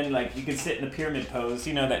recommend, like, you can sit in the pyramid pose,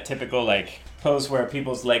 that typical, like, pose where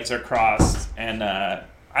people's legs are crossed, and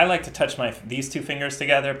I like to touch these two fingers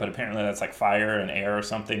together, but apparently that's like fire and air or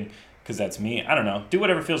something, because that's me. I don't know. Do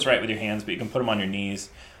whatever feels right with your hands, but you can put them on your knees.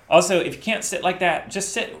 Also, if you can't sit like that, just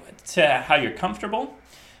sit to how you're comfortable,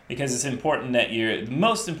 because it's important that the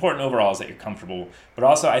most important overall is that you're comfortable, but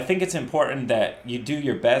also I think it's important that you do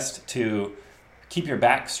your best to keep your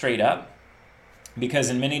back straight up. Because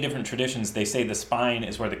in many different traditions, they say the spine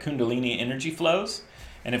is where the Kundalini energy flows,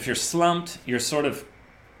 and if you're slumped, you're sort of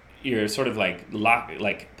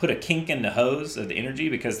like put a kink in the hose of the energy,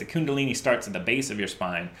 because the Kundalini starts at the base of your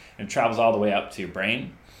spine and travels all the way up to your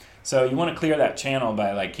brain. So you want to clear that channel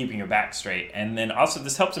by like keeping your back straight, and then also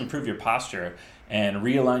this helps improve your posture and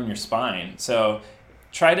realign your spine. So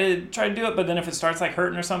try to do it, but then if it starts like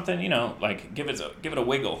hurting or something, like give it a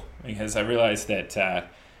wiggle, because I realized that.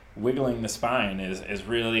 Wiggling the spine is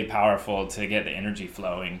really powerful to get the energy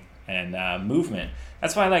flowing and movement.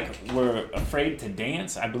 That's why we're afraid to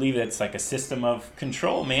dance. I believe that's like a system of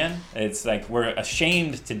control, man. It's like we're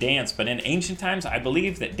ashamed to dance, but in ancient times, I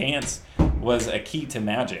believe that dance was a key to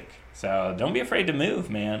magic. So don't be afraid to move,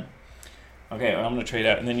 man. Okay, well, I'm gonna trade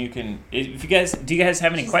out, and then you can. Do you guys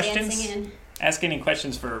have any questions? Ask any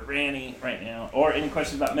questions for Rani right now, or any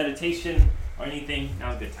questions about meditation or anything.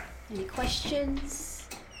 Now's a good time. Any questions?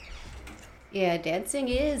 Yeah, dancing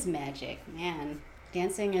is magic, man.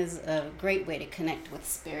 Dancing is a great way to connect with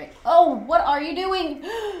spirit. Oh, what are you doing?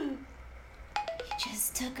 He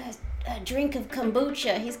just took a drink of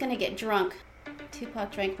kombucha. He's gonna get drunk.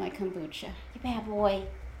 Tupac drank my kombucha. You bad boy.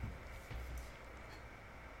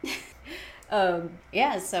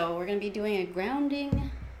 So we're gonna be doing a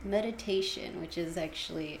grounding meditation, which is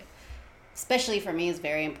actually, especially for me, is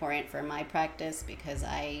very important for my practice, because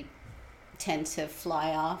I tend to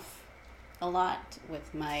fly off a lot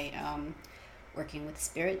with my working with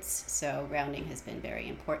spirits. So grounding has been very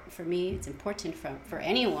important for me. It's important for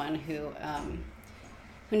anyone who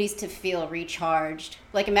needs to feel recharged.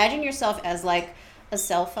 Like, imagine yourself as like a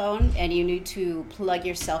cell phone, and you need to plug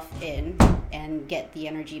yourself in and get the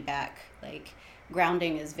energy back. Like,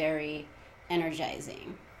 grounding is very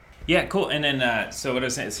energizing. Yeah, cool. And then so what I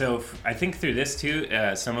was saying, so I think through this too,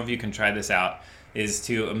 some of you can try this out, is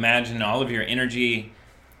to imagine all of your energy.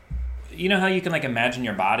 You know how you can like imagine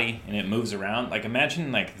your body and it moves around? Like,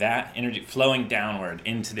 imagine like that energy flowing downward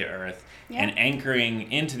into the earth and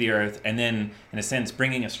anchoring into the earth, and then in a sense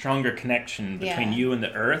bringing a stronger connection between you and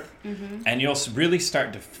the earth. Mm-hmm. And you'll really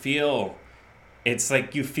start to feel it's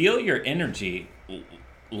like you feel your energy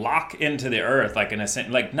lock into the earth, like in a sense,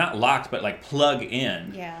 like not locked, but like plug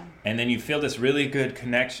in. Yeah. And then you feel this really good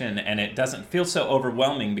connection, and it doesn't feel so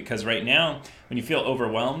overwhelming, because right now, when you feel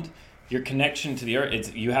overwhelmed, your connection to the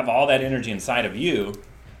earth, you have all that energy inside of you,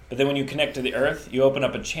 but then when you connect to the earth, you open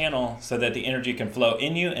up a channel so that the energy can flow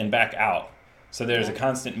in you and back out. So there's a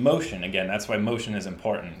constant motion. Again, that's why motion is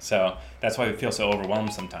important. So that's why we feel so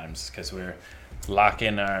overwhelmed sometimes, because we're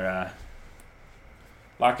locking our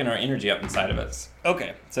energy up inside of us.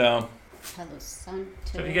 Okay, so Palo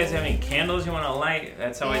Santo. if you guys have any candles you want to light,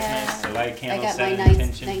 that's always nice to light candles. I got set my an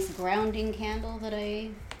intention. nice grounding candle that I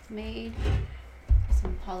made.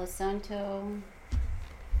 Some Palo Santo.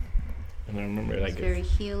 And then remember, It's like, very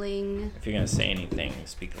healing. if you're gonna say anything,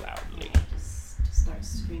 speak loudly. Just start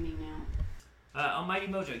screaming out. Almighty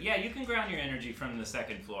Mojo. Yeah, you can ground your energy from the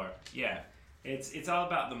second floor. Yeah. It's all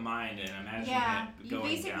about the mind and imagining it you going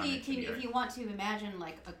basically down into can, the if earth. you want to imagine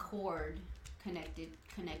like a cord connected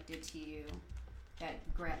to you that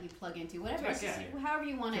you plug into whatever, however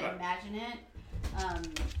you want to imagine it.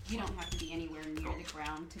 You don't have to be anywhere near the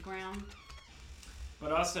ground to ground.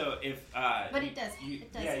 But also, if but it does. you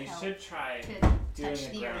help should try to doing touch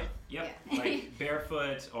the the ground. earth. Yep, Yeah. like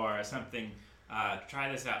barefoot or something. Try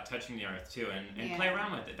this out, touching the earth too, and play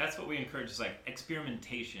around with it. That's what we encourage, is like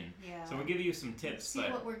experimentation. Yeah. So we'll give you some tips. See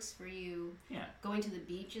what works for you. Yeah. Going to the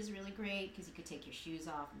beach is really great because you could take your shoes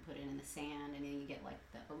off and put it in the sand, and then you get like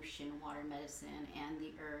the ocean water medicine and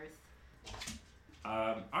the earth.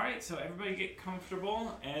 All right, so everybody get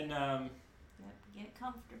comfortable, and Get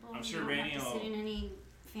comfortable. I'm sure you don't Rainey have to will- sit in any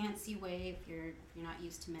fancy way if you're not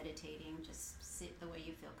used to meditating. Just sit the way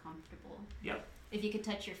you feel comfortable. Yep. If you could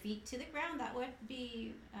touch your feet to the ground, that would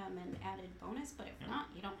be an added bonus. But if not,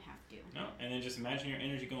 you don't have to. No, and then just imagine your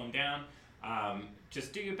energy going down.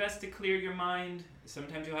 Just do your best to clear your mind.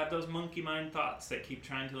 Sometimes you'll have those monkey mind thoughts that keep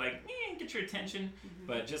trying to get your attention. Mm-hmm.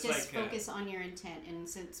 But just focus on your intent. And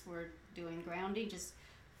since we're doing grounding, just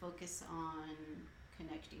focus on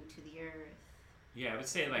connecting to the earth. Yeah, I would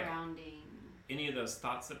say grounding. Any of those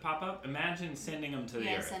thoughts that pop up, imagine sending them to the earth.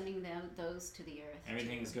 Yeah, sending those to the earth.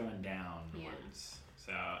 Everything's going downwards.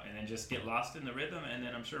 So, and then just get lost in the rhythm, and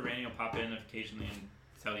then I'm sure Rainey will pop in occasionally and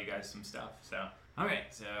tell you guys some stuff. So, all right,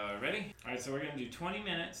 so ready? All right, so we're going to do 20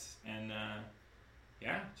 minutes, and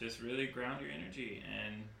just really ground your energy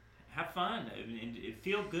and have fun and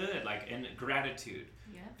feel good, and gratitude.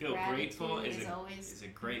 Yeah, feel grateful is always a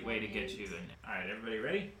great way to get you. All right, everybody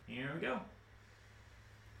ready? Here we go.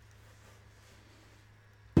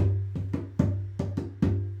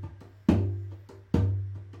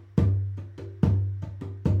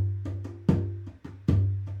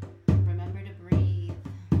 Remember to breathe.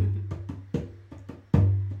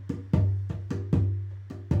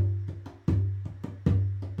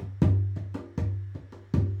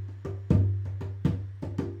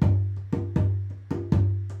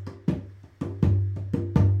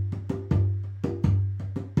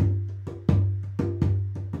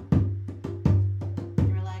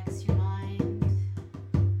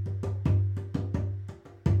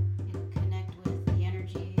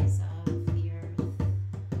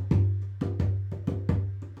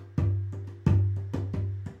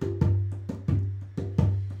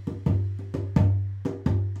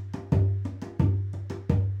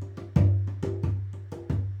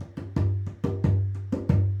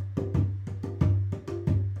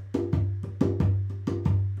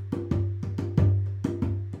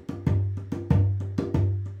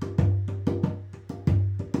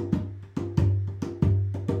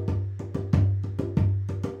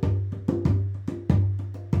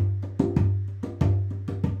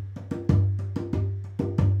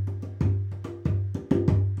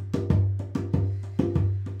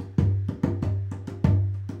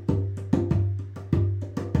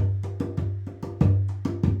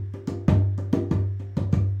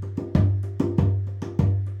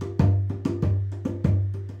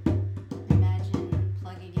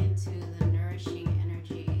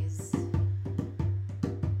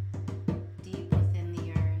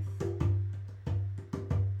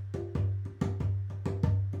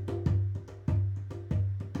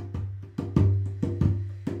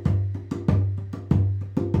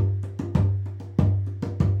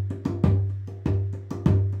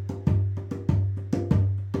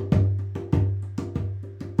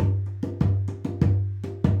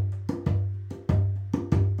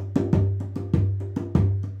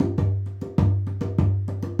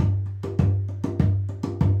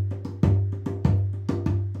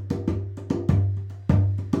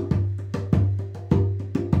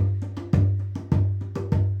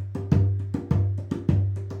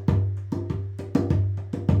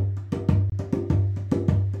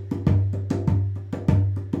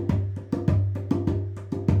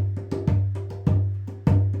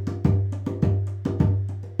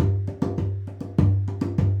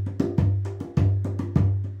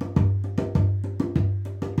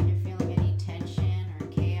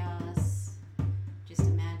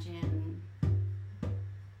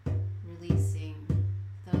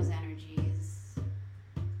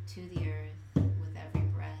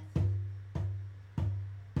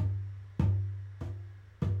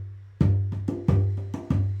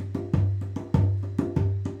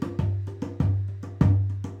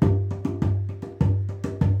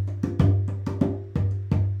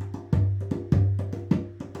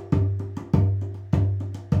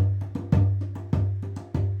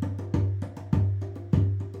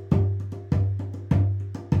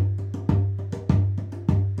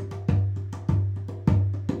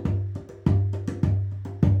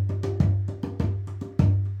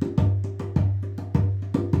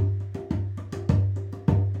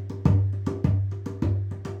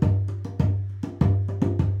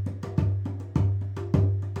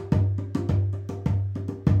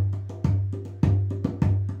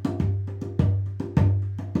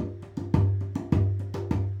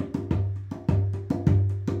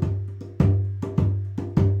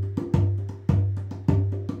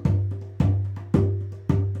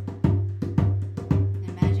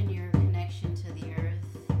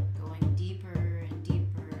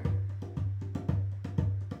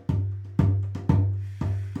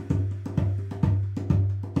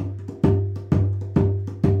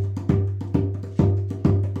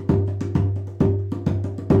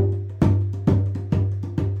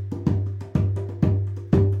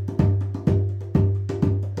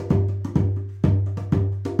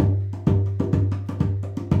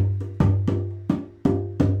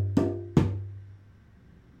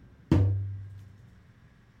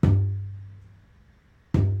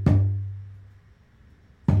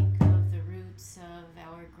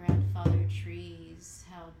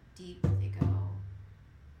 how deep they go.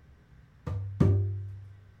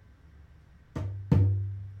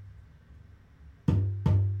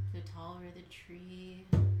 The taller the tree,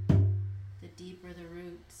 the deeper the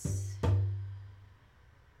roots.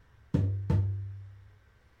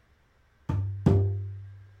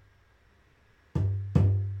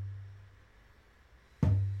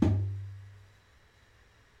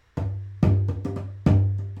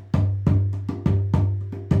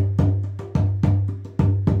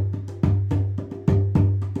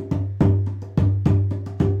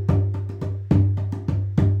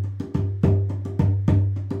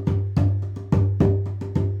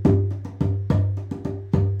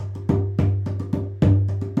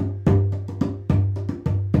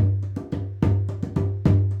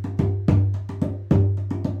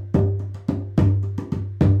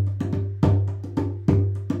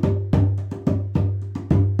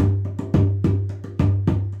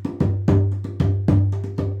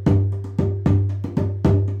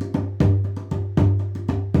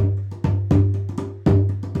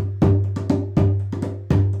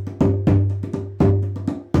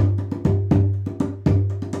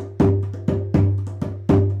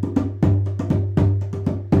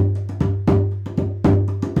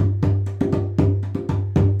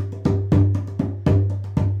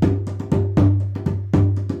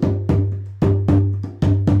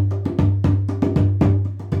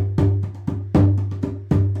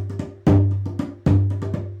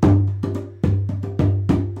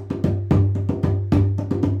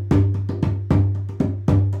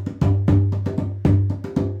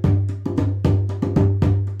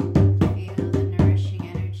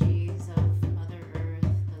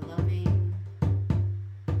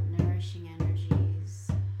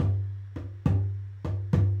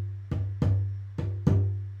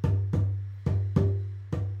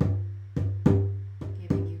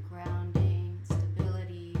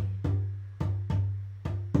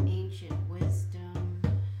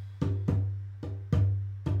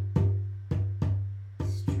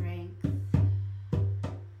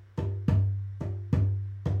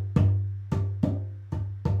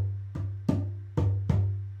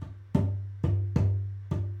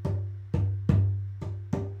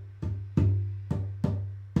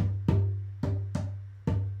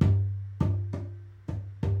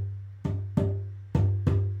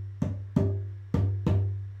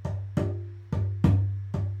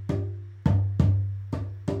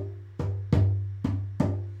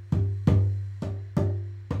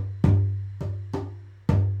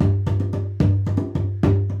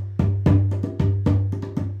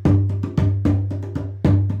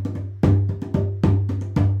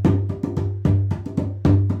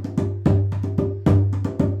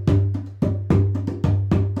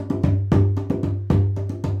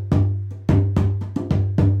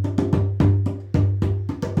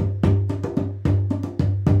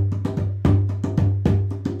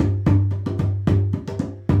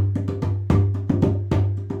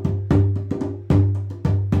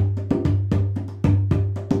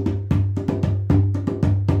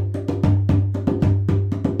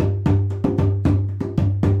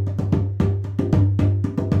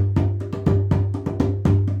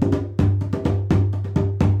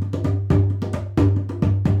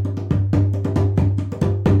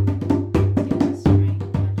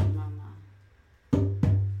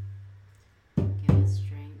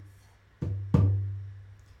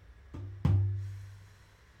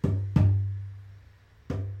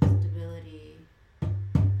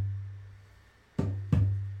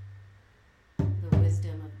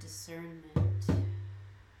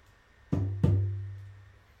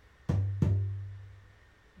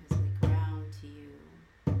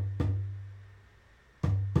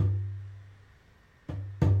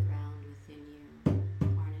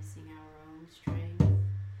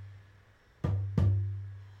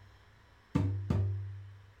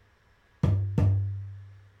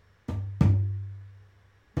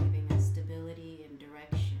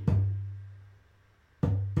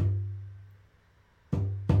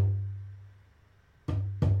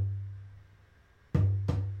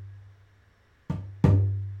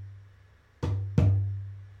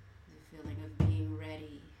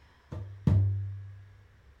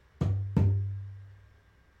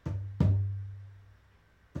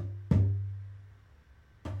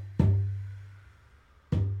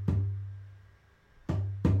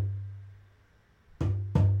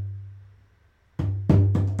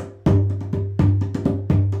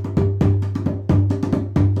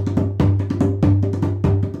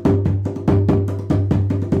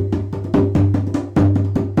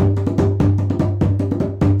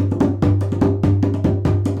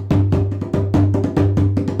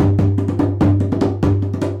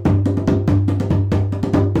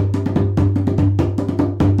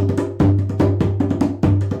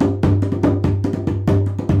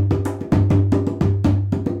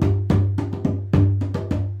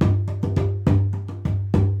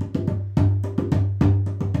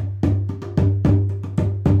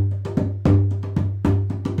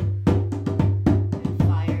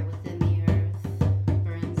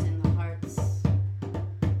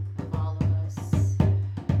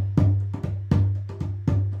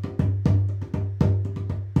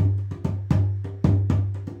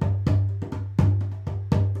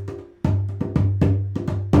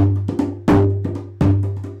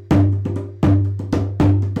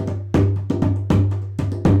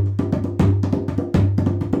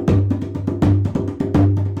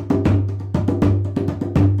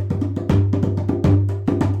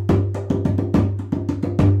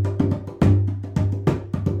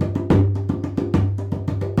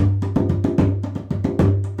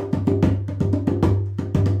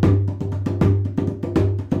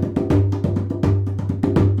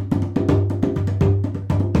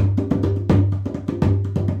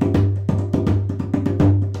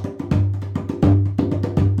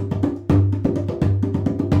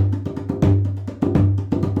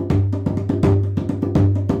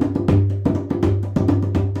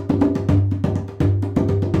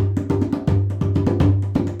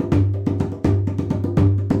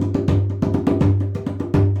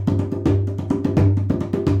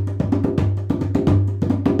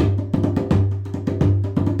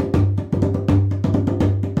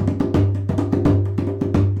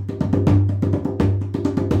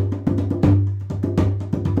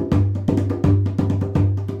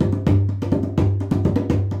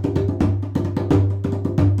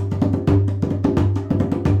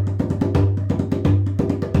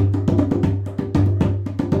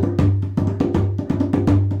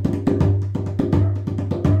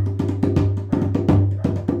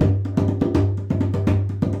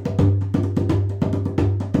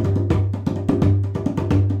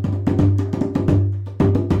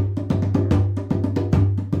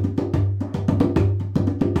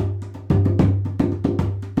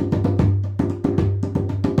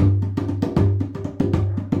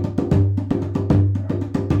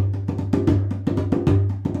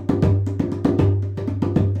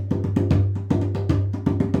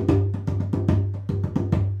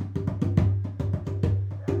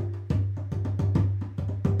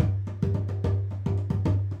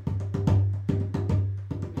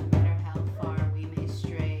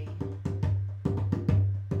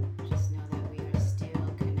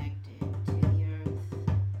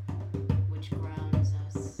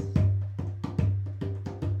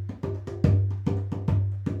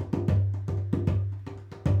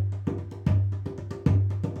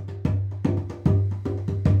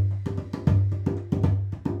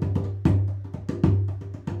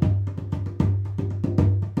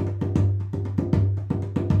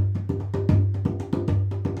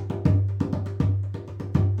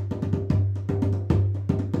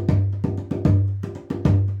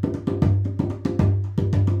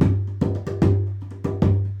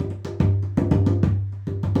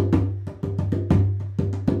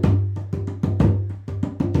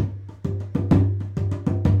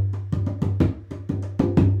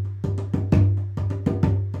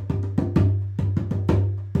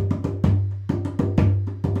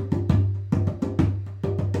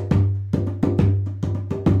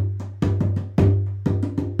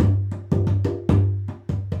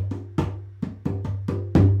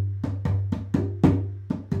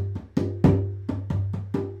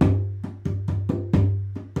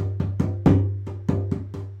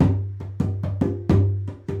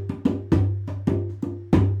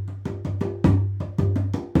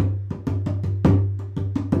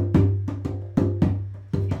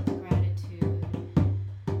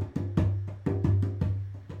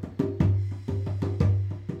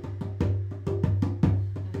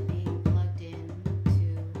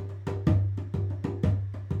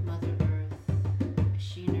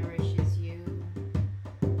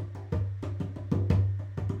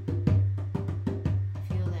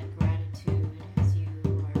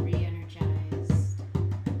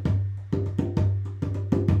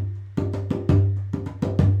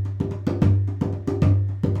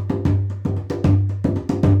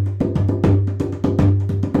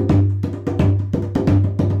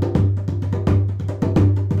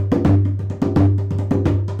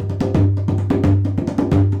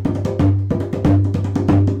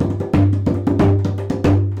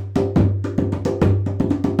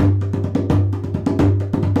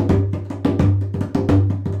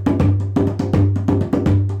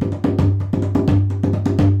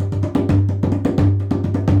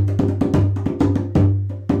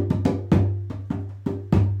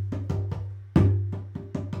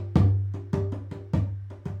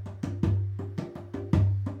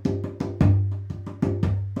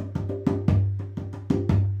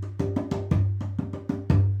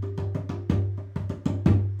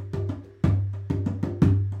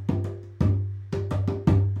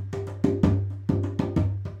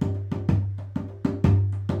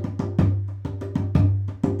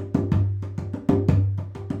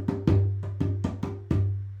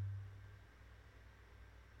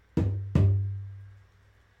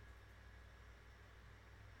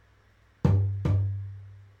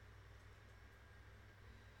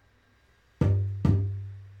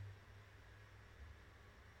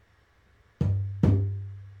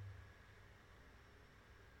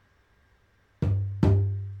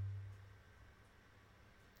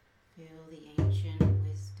 Feel the ancient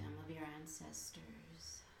wisdom of your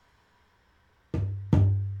ancestors.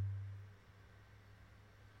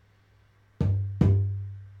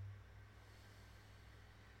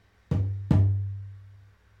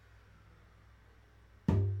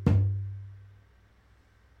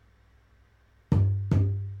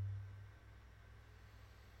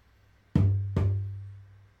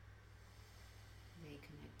 They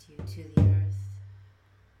connect you to the earth.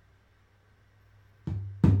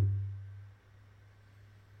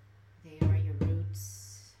 They are your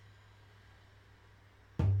roots.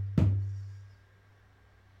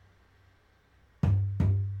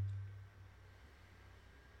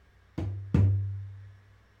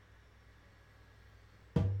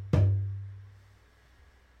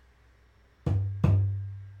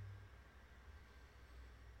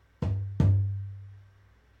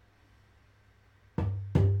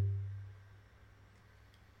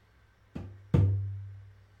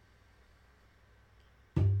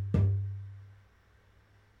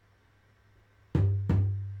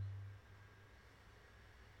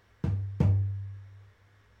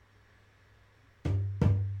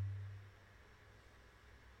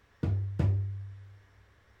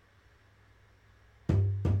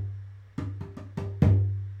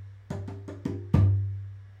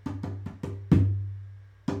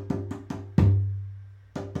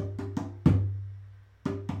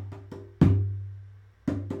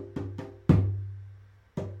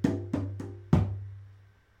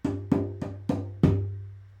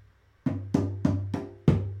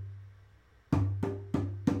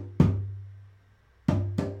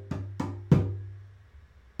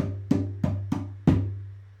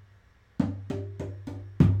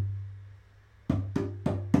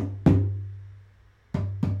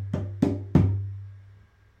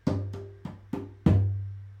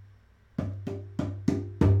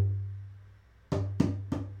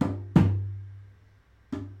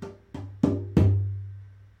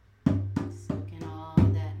 Soak in all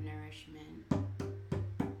that nourishment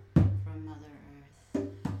from Mother Earth.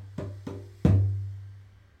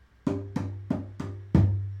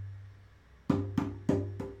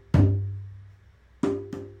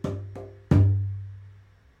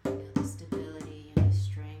 Feel the stability and the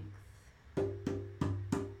strength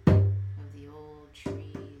of the old trees.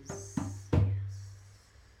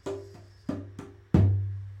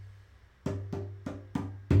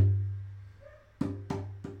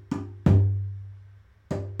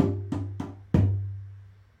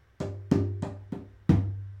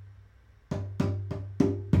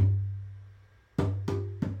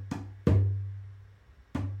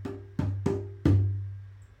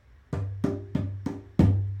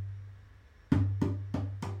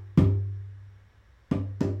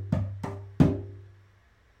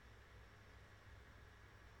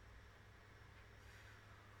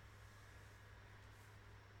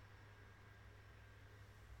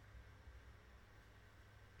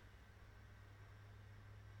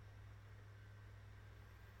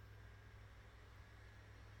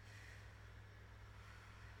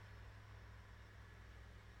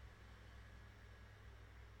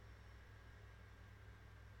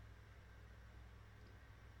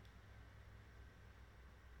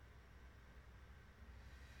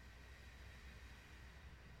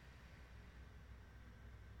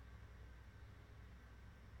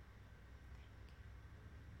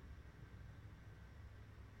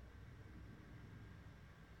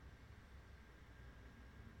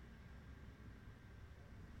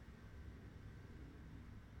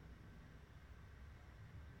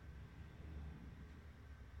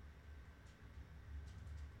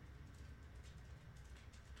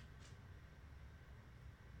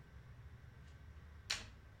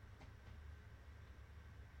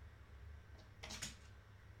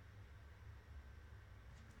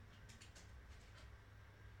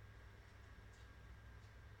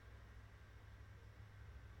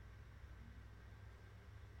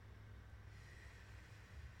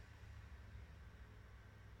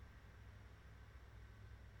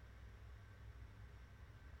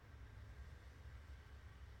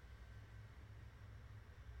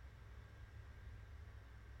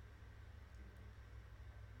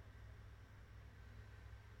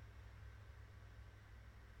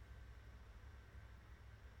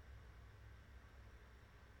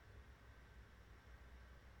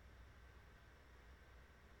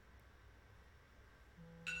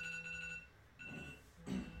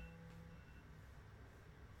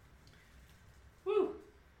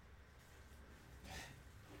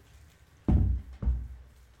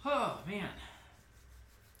 Oh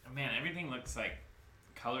man, everything looks like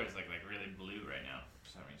colors like really blue right now for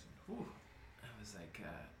some reason. Whew. That was like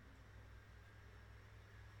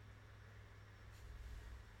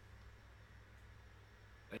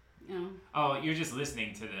Oh. Oh, you're just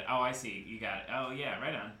listening to the. Oh, I see. You got it. Oh, yeah,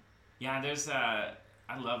 right on. Yeah, there's. I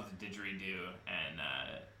love the didgeridoo and.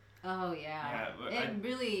 Oh yeah. Yeah,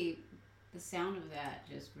 Really, the sound of that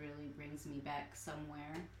just really brings me back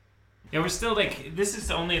somewhere. Yeah, we're still like. This is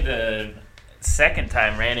only the second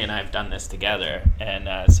time Randy and I have done this together,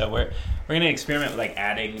 and so we're gonna experiment with like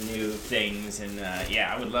adding new things, and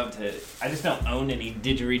yeah, I would love to. I just don't own any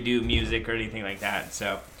didgeridoo music or anything like that,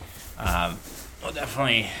 so. We'll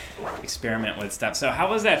definitely experiment with stuff. So how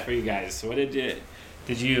was that for you guys? What did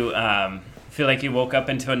you feel like you woke up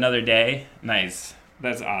into another day? Nice.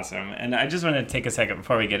 That's awesome. And I just want to take a second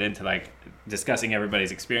before we get into like discussing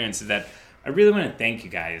everybody's experiences that I really want to thank you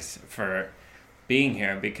guys for being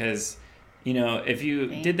here because, you know, if you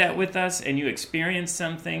did that with us and you experienced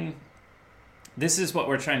something, this is what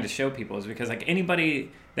we're trying to show people is because like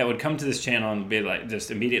anybody that would come to this channel and be like, just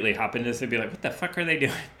immediately hop into this, they'd be like, what the fuck are they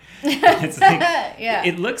doing? It's like, yeah.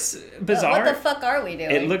 It looks bizarre. What the fuck are we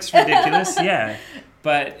doing? It looks ridiculous, yeah.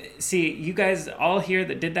 But see, you guys all here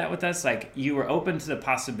that did that with us, like you were open to the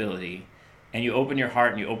possibility and you open your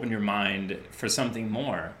heart and you open your mind for something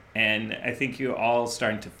more. And I think you're all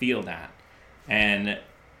starting to feel that. And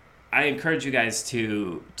I encourage you guys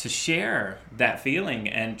to share that feeling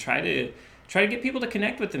and try to get people to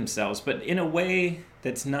connect with themselves, but in a way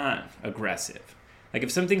that's not aggressive. Like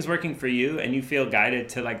if something's working for you and you feel guided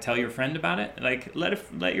to like tell your friend about it, like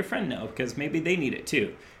let your friend know because maybe they need it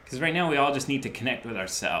too. Because right now we all just need to connect with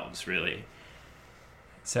ourselves, really.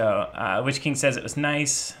 So Witch King says it was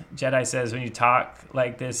nice. Jedi says when you talk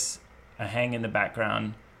like this, a hang in the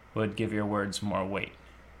background would give your words more weight.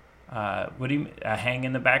 What do you a hang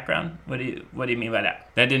in the background? What do you mean by that?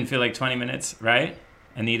 That didn't feel like 20 minutes, right?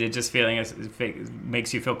 Anita just feeling us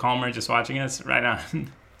makes you feel calmer just watching us, right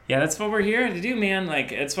on. Yeah, that's what we're here to do, man. Like,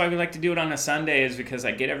 that's why we like to do it on a Sunday is because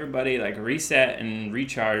I get everybody, like, reset and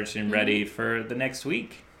recharged and ready for the next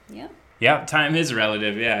week. Yep. Yeah, time is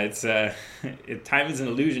relative. Yeah, it's time is an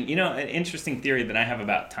illusion. You know, an interesting theory that I have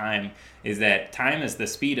about time is that time is the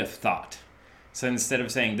speed of thought. So instead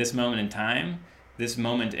of saying this moment in time, this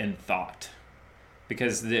moment in thought.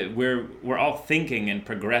 Because we're all thinking and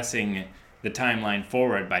progressing the timeline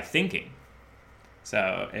forward by thinking.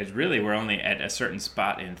 So it's really, we're only at a certain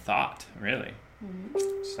spot in thought, really. Mm-hmm.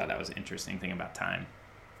 Just thought that was an interesting thing about time.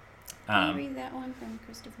 Can you read that one from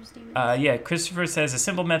Christopher Stevens? Yeah, Christopher says, a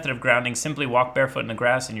simple method of grounding, simply walk barefoot in the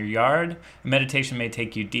grass in your yard. Meditation may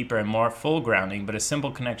take you deeper and more full grounding, but a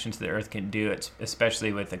simple connection to the earth can do it,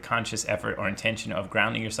 especially with a conscious effort or intention of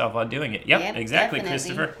grounding yourself while doing it. Yep, exactly,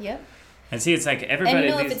 definitely. Christopher. Yep. And see, it's like everybody...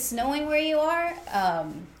 And if it's snowing where you are,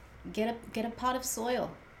 get a pot of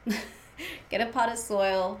soil. Get a pot of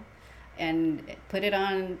soil and put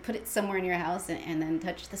it somewhere in your house and then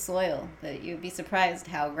touch the soil. That you'd be surprised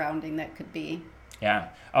how grounding that could be. Yeah.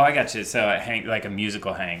 Oh, I got you. So a hang, like a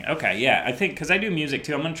musical hang. Okay. Yeah. I think because I do music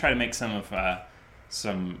too, I'm gonna try to make some of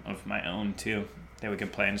my own too that we can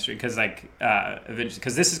play in the street. Because like eventually,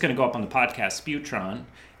 because this is gonna go up on the podcast Sputron,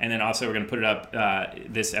 and then also we're gonna put it up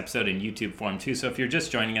this episode in YouTube form too. So if you're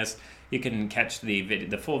just joining us, you can catch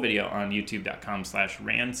the full video on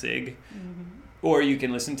youtube.com/Ransig. Mm-hmm. Or you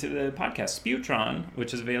can listen to the podcast Sputron,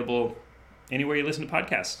 which is available anywhere you listen to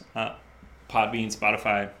podcasts. Podbean,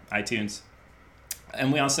 Spotify, iTunes.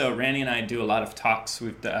 And we also, Randy and I do a lot of talks.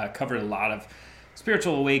 We've covered a lot of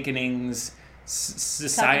spiritual awakenings,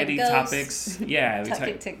 society topics. Yeah. Talk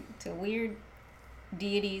it to weird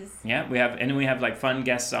deities. Yeah, we have like fun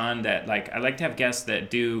guests on that, like I like to have guests that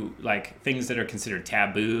do like things that are considered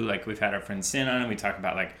taboo. Like we've had our friend Sin on and we talk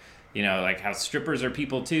about like, you know, like how strippers are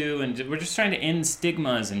people too, and we're just trying to end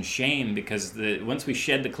stigmas and shame because once we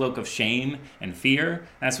shed the cloak of shame and fear,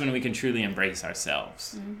 that's when we can truly embrace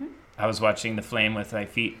ourselves. Mm-hmm. I was watching The Flame with my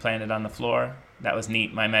feet planted on the floor. That was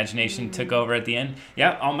neat. My imagination took over at the end.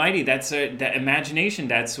 Yeah, Almighty, that imagination,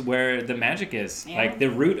 that's where the magic is. Yeah. Like the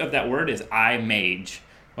root of that word is I mage.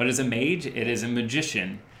 What is a mage? It is a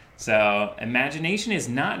magician. So imagination is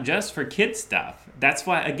not just for kid stuff. That's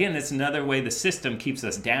why, again, that's another way the system keeps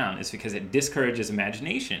us down, is because it discourages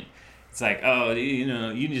imagination. It's like, oh, you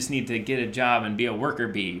know, you just need to get a job and be a worker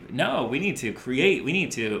bee. No, we need to create. We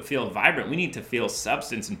need to feel vibrant. We need to feel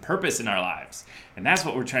substance and purpose in our lives. And that's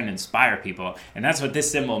what we're trying to inspire people. And that's what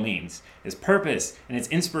this symbol means, is purpose, and it's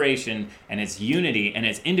inspiration, and it's unity, and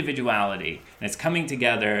it's individuality. And it's coming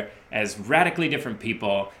together as radically different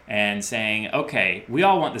people and saying, okay, we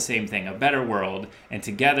all want the same thing, a better world, and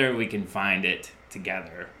together we can find it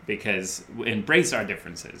together, because we embrace our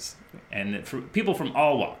differences. And for people from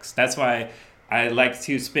all walks. That's why I like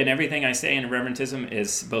to spin everything I say in Irreverentism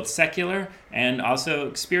is both secular and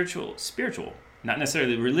also spiritual. not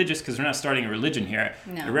necessarily religious, because we're not starting a religion here.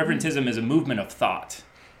 No. Irreverentism is a movement of thought.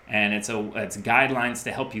 And it's guidelines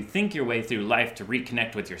to help you think your way through life to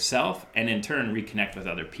reconnect with yourself and in turn reconnect with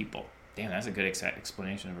other people. Damn, that's a good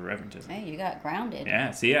explanation of irreverentism. Hey, you got grounded.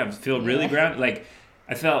 Yeah, see, I feel really grounded. Like,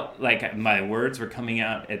 I felt like my words were coming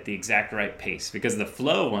out at the exact right pace, because the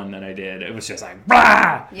flow one that I did, it was just like,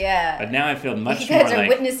 bah! Yeah. But now I feel much more more like... You guys are like...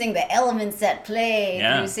 witnessing the elements at play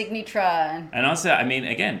through Signutron. And also, I mean,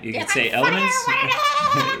 again, you could say elements.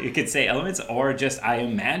 You could say elements, or just I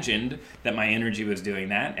imagined that my energy was doing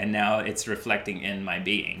that, and now it's reflecting in my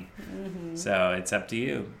being. Mm-hmm. So it's up to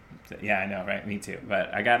you. Yeah, I know, right? Me too.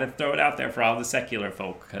 But I got to throw it out there for all the secular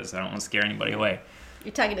folk, because I don't want to scare anybody away.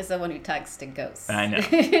 You're talking to someone who talks to ghosts. I know.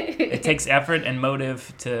 It takes effort and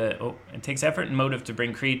motive to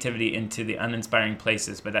bring creativity into the uninspiring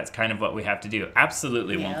places, but that's kind of what we have to do.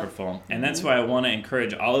 Absolutely, wonderful. And that's what I want to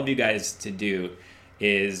encourage all of you guys to do,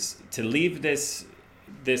 is to leave this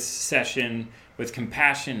session with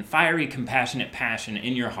compassion, fiery, compassionate passion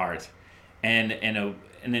in your heart, and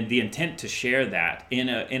then the intent to share that in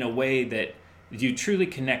a way that you truly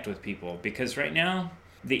connect with people. Because right now,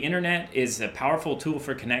 the internet is a powerful tool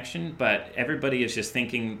for connection, but everybody is just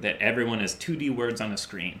thinking that everyone is 2D words on a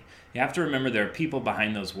screen. You have to remember there are people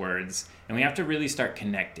behind those words, and we have to really start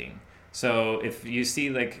connecting. So if you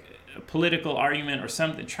see like a political argument or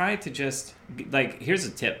something, try to just, like, here's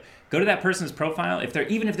a tip. Go to that person's profile.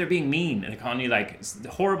 Even if they're being mean and calling you like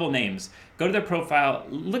horrible names, go to their profile,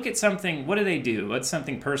 look at something. What do they do? What's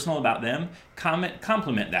something personal about them? Compliment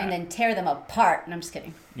that. And then tear them apart. And I'm just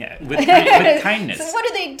kidding. Yeah, with kindness. So what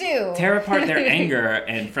do they do? Tear apart their anger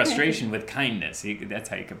and frustration with kindness. That's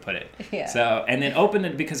how you could put it. Yeah. So, and then open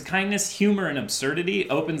it, because kindness, humor, and absurdity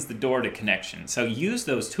opens the door to connection. So use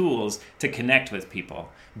those tools to connect with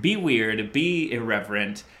people. Be weird, be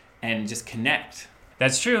irreverent, and just connect.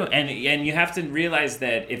 That's true, and you have to realize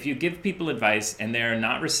that if you give people advice and they're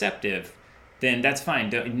not receptive, then that's fine.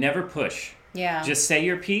 Never push. Yeah. Just say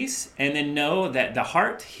your piece, and then know that the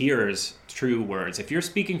heart hears true words. If you're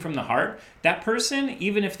speaking from the heart, that person,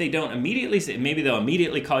 even if they don't immediately say, maybe they'll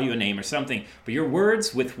immediately call you a name or something, but your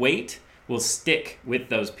words with weight will stick with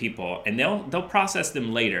those people, and they'll process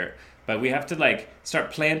them later. But we have to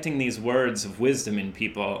start planting these words of wisdom in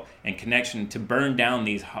people and connection to burn down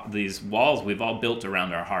these walls we've all built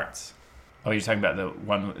around our hearts. Oh, you're talking about the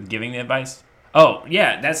one giving the advice? Oh,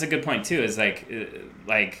 yeah, that's a good point too. Is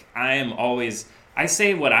like I am always, I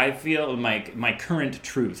say what I feel, my current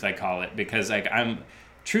truth, I call it, because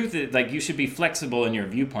truth is you should be flexible in your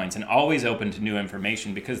viewpoints and always open to new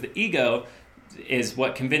information, because the ego is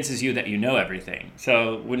what convinces you that you know everything.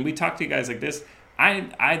 So when we talk to you guys like this,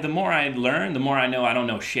 the more I learn, the more I know I don't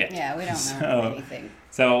know shit. Yeah, we don't know anything.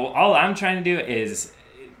 So all I'm trying to do is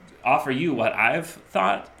offer you what I've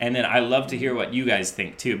thought, and then I love to hear what you guys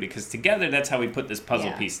think too, because together that's how we put this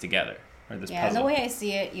puzzle piece together. Puzzle. And the way I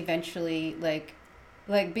see it, eventually,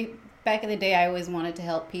 back in the day, I always wanted to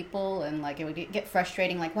help people, and it would get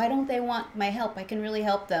frustrating. Why don't they want my help? I can really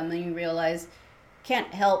help them. And you realize,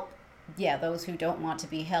 can't help, those who don't want to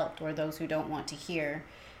be helped or those who don't want to hear.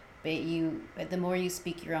 But the more you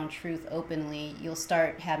speak your own truth openly, you'll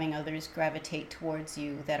start having others gravitate towards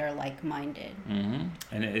you that are like-minded. Mm-hmm.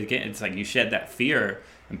 And again, it's like you shed that fear,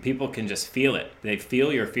 and people can just feel it. They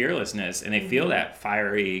feel your fearlessness, and they feel that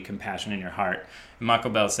fiery compassion in your heart. Mako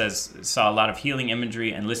Bell saw a lot of healing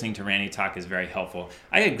imagery, and listening to Rani talk is very helpful.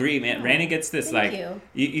 I agree, man. Rani gets this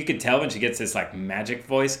you could tell when she gets this magic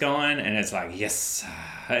voice going, and it's like, yes.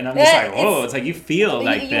 And I'm just whoa, it's like you feel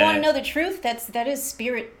like that. You want to know the truth? That is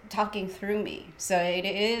spirit talking through me. So it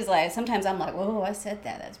is sometimes I'm like, whoa, I said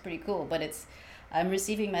that. That's pretty cool. But I'm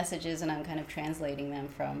receiving messages, and I'm kind of translating them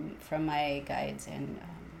from my guides and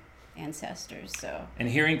ancestors. So, and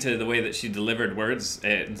hearing to the way that she delivered words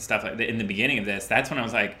and stuff like that in the beginning of this, that's when I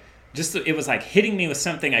was like, it was hitting me with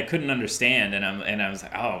something I couldn't understand, and I was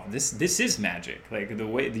like, oh, this is magic. The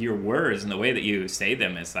way your words and the way that you say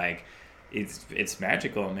them is it's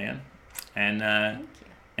magical, man. And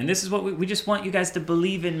and this is what we just want you guys to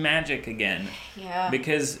believe in magic again. Yeah.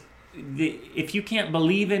 Because if you can't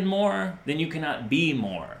believe in more, then you cannot be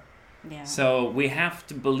more. Yeah. So we have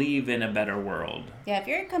to believe in a better world. Yeah, if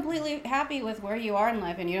you're completely happy with where you are in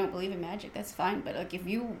life and you don't believe in magic, that's fine. But if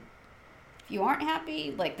you aren't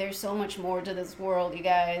happy, there's so much more to this world, you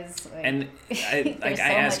guys. And I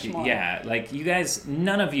ask you, you guys,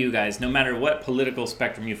 none of you guys, no matter what political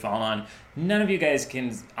spectrum you fall on, none of you guys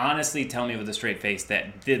can honestly tell me with a straight face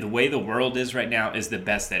that the way the world is right now is the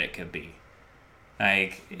best that it could be.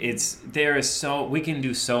 Like there is we can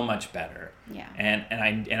do so much better. Yeah.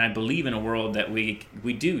 And I believe in a world that we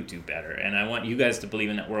do better, and I want you guys to believe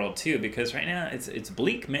in that world too, because right now it's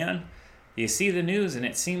bleak, man. You see the news and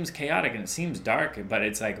it seems chaotic and it seems dark, but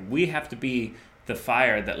it's like we have to be the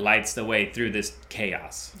fire that lights the way through this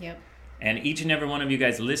chaos. Yep. And each and every one of you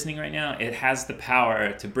guys listening right now, it has the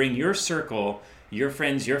power to bring your circle, your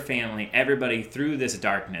friends, your family, everybody through this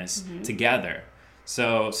darkness together.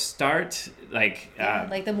 So start like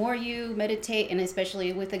the more you meditate, and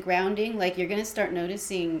especially with the grounding, like you're gonna start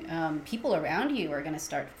noticing people around you are gonna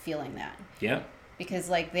start feeling that. Yeah. Because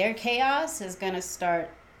like their chaos is gonna start,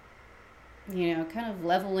 kind of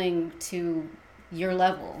leveling to your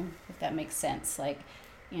level, if that makes sense. Like,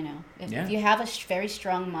 if you have a very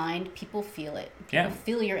strong mind, people feel it. People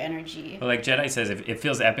feel your energy. Well, like Jedi says, it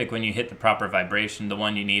feels epic when you hit the proper vibration, the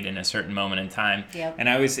one you need in a certain moment in time. Yep. And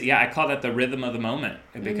I call that the rhythm of the moment,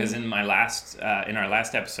 because in our last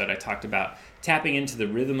episode, I talked about tapping into the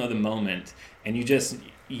rhythm of the moment, and you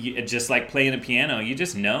just like playing a piano, you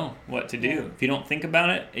just know what to do. Yeah. If you don't think about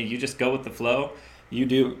it, you just go with the flow. You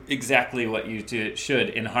do exactly what you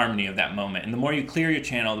should in harmony of that moment. And the more you clear your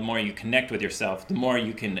channel, the more you connect with yourself, the more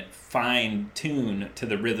you can fine tune to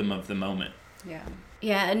the rhythm of the moment. Yeah.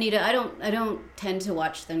 Yeah, Anita, I don't tend to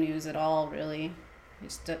watch the news at all, really.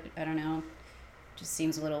 I don't know. It just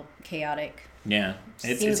seems a little chaotic. Yeah.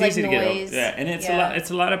 It's like easy noise. to get over. Yeah, and it's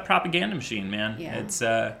a lot of propaganda machine, man. Yeah. It's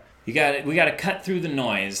we got to cut through the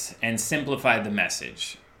noise and simplify the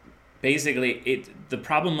message. Basically, the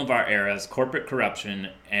problem of our era is corporate corruption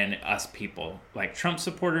and us people. Like Trump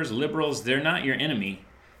supporters, liberals, they're not your enemy.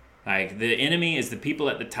 Like the enemy is the people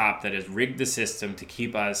at the top that has rigged the system to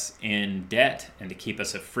keep us in debt and to keep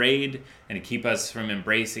us afraid and to keep us from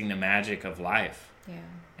embracing the magic of life. Yeah.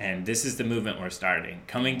 And this is the movement we're starting,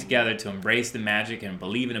 coming together to embrace the magic and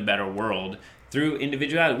believe in a better world through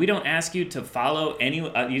individuality. We don't ask you to follow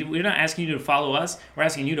we're not asking you to follow us. We're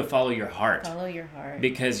asking you to follow your heart. Follow your heart.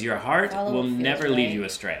 Because your heart will never lead you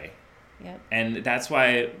astray. Yep. And that's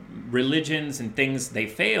why religions and things, they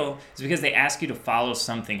fail, is because they ask you to follow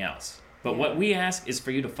something else. But what we ask is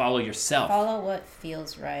for you to follow yourself. Follow what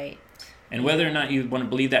feels right. And whether or not you want to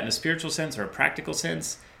believe that in a spiritual sense or a practical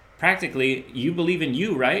sense, practically, you believe in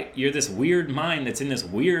you, right? You're this weird mind that's in this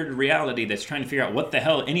weird reality that's trying to figure out what the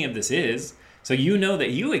hell any of this is. So you know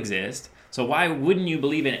that you exist, so why wouldn't you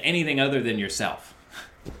believe in anything other than yourself?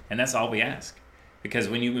 And that's all we ask. Because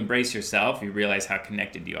when you embrace yourself, you realize how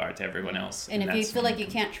connected you are to everyone else. And if you feel like you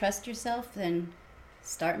can't trust yourself, then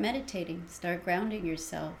start meditating, start grounding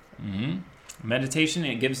yourself. Mm-hmm. Meditation,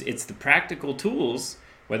 it's the practical tools,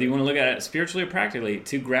 whether you want to look at it spiritually or practically,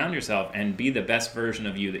 to ground yourself and be the best version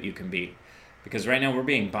of you that you can be. Because right now we're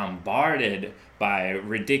being bombarded by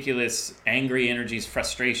ridiculous, angry energies,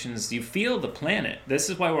 frustrations. You feel the planet.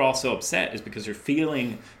 This is why we're all so upset, is because you're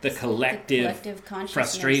feeling the collective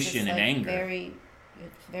frustration and anger.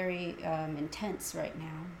 It's very intense right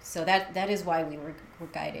now. So that is why we were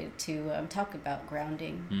guided to talk about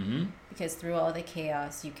grounding. Mm-hmm. Because through all the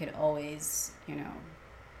chaos, you could always,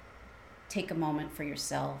 take a moment for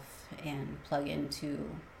yourself and plug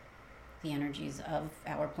into the energies of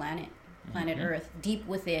our planet Earth, deep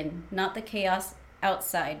within, not the chaos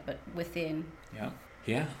outside, but within.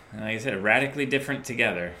 Yeah. And like I said, radically different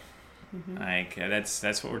together. Mm-hmm. Like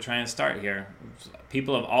that's what we're trying to start here.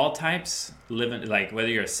 People of all types living, like whether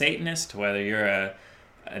you're a Satanist, whether you're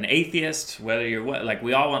an atheist, whether you're what, like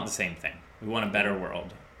we all want the same thing. We want a better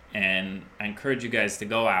world, and I encourage you guys to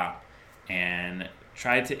go out and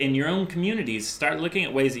try to, in your own communities, start looking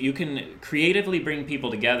at ways that you can creatively bring people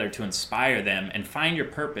together to inspire them and find your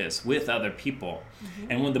purpose with other people. Mm-hmm.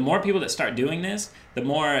 And when the more people that start doing this, the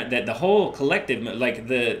more that the whole collective, like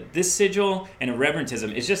this sigil and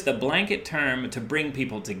irreverentism is just a blanket term to bring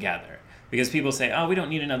people together. Because people say, oh, we don't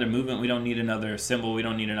need another movement, we don't need another symbol, we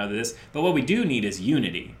don't need another this. But what we do need is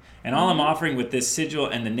unity. And all I'm offering with this sigil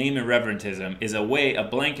and the name irreverentism is a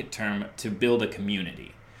blanket term to build a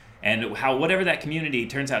community. And whatever that community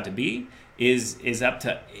turns out to be is up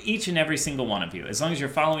to each and every single one of you. As long as you're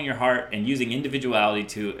following your heart and using individuality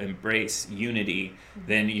to embrace unity,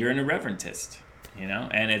 then you're an irreverentist,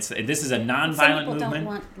 And this is a nonviolent movement. Some people don't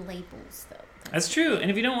want labels, though. That's true.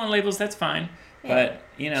 And if you don't want labels, that's fine. Yeah.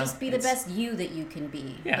 But, just be the best you that you can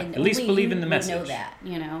be. Yeah, and at least believe in the message. Know that,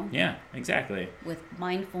 Yeah, exactly. With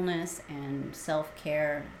mindfulness and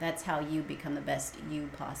self-care, that's how you become the best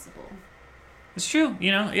you possible. It's true,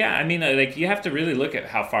 Yeah, I mean, like you have to really look at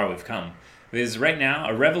how far we've come. Because right now,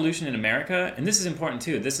 a revolution in America, and this is important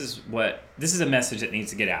too. This is a message that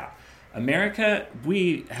needs to get out. America,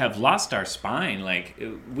 we have lost our spine. Like,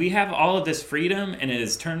 we have all of this freedom, and it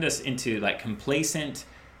has turned us into like complacent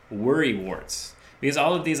worry warts. Because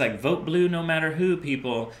all of these like vote blue no matter who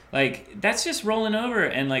people, like that's just rolling over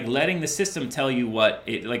and like letting the system tell you what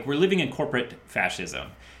it, like we're living in corporate fascism.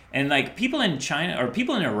 And like people in China or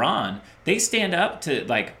people in Iran, they stand up to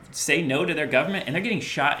like say no to their government and they're getting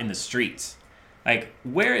shot in the streets. Like,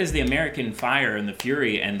 where is the American fire and the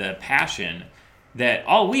fury and the passion that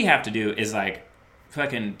all we have to do is like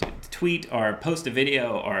fucking tweet or post a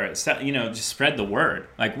video or, you know, just spread the word.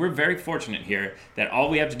 Like, we're very fortunate here that all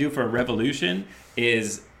we have to do for a revolution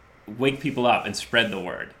is wake people up and spread the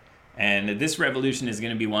word. And this revolution is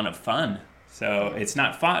going to be one of fun. So it's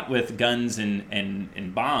not fought with guns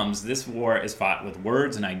and bombs. This war is fought with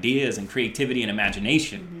words and ideas and creativity and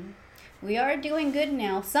imagination. Mm-hmm. We are doing good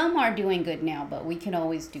now. Some are doing good now, but we can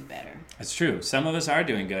always do better. That's true. Some of us are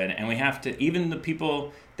doing good, and we have to, even the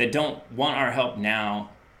people that don't want our help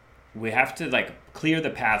now, we have to like clear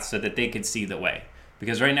the path so that they can see the way.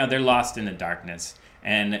 Because right now they're lost in the darkness,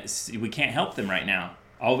 and we can't help them right now.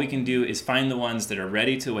 All we can do is find the ones that are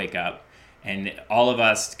ready to wake up, and all of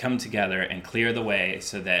us come together and clear the way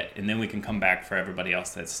so that, and then we can come back for everybody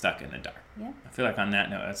else that's stuck in the dark. Yeah. I feel like on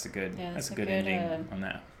that note, that's a good ending on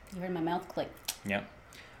that. You heard my mouth click. Yep.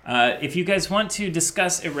 If you guys want to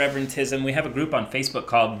discuss irreverentism, we have a group on Facebook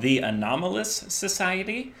called The Anomalous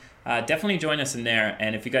Society. Definitely join us in there.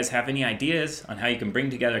 And if you guys have any ideas on how you can bring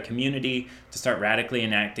together a community to start radically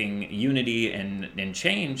enacting unity and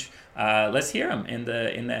change, let's hear them in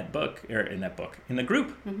the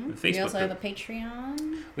group, Mm-hmm. the Facebook We also group. have a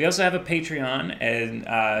Patreon. We also have a Patreon, and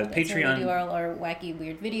That's Patreon. where we do all our wacky,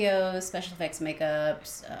 weird videos, special effects,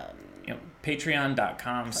 makeups.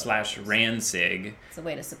 Patreon.com/Ransig. It's a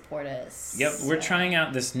way to support us. Yep, we're trying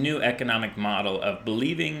out this new economic model of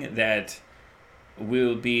believing that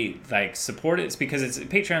we'll be like supported. It's because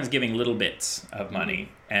Patreon's giving little bits of money,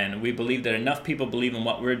 and we believe that enough people believe in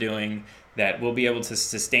what we're doing that we'll be able to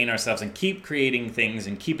sustain ourselves and keep creating things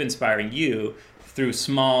and keep inspiring you through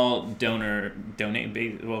small donations.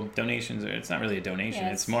 It's not really a donation.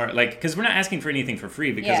 Yeah, it's more like, because we're not asking for anything for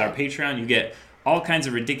free, because our Patreon, you get all kinds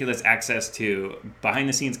of ridiculous access to behind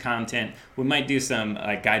the scenes content. We might do some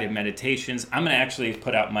guided meditations. I'm going to actually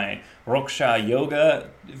put out my Roksha yoga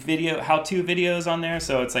how-to videos on there.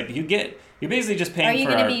 So it's like you're basically just paying for Are you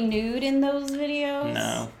going to be nude in those videos?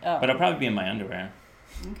 No, oh. But I'll probably be in my underwear.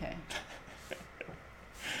 Okay.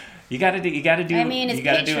 You gotta do. I mean, it's you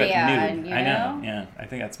gotta Patreon, do it nude. you I know. know? Yeah, I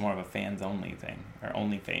think that's more of a fans only thing, or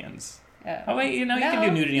only fans. Oh wait, you can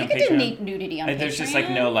do nudity on Patreon. You can do nudity on Patreon. There's just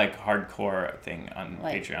no hardcore thing on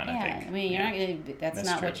Patreon. Yeah, I think. I mean, you're not gonna. That's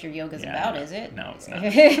not true. what your yoga's about, is it? No, it's not. All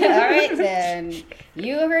right then,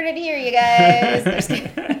 you heard it here, you guys.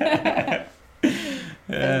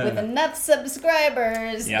 With enough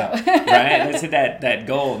subscribers. Yeah, right. Let's hit that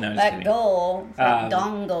goal. No, that goal.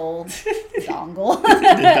 Dongle. Dongle. The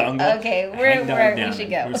dongle. Okay, we should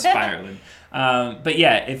go. We're spiraling. But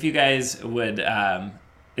yeah, if you guys would, right?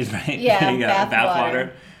 Yeah,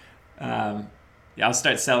 bathwater. I'll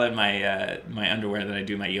start selling my my underwear that I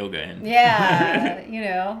do my yoga in. Yeah,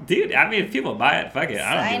 Dude, I mean, if people buy it, fuck it.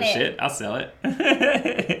 I don't give a shit. I'll sell it.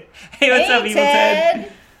 Hey, what's up, Evil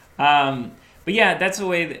Ted? But yeah, that's the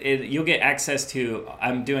way you'll get access to.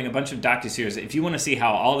 I'm doing a bunch of docuseries. If you want to see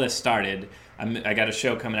how all this started, I got a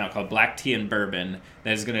show coming out called Black Tea and Bourbon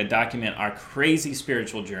that is going to document our crazy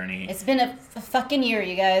spiritual journey. It's been a fucking year,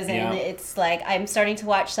 you guys, and it's like I'm starting to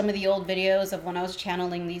watch some of the old videos of when I was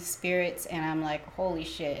channeling these spirits, and I'm like, holy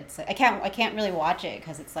shit! It's like, I can't really watch it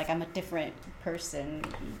because it's like I'm a different person.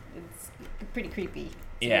 It's pretty creepy.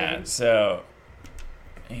 It's weird. So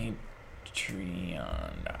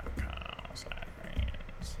Patreon.com.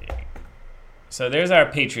 So there's our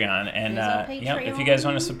Patreon, and if you guys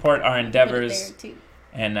want to support our endeavors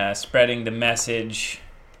and spreading the message,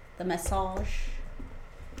 the massage,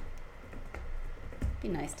 be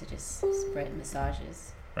nice to just spread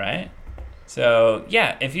massages, right? So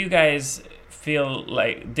yeah, if you guys feel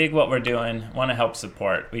like dig what we're doing, want to help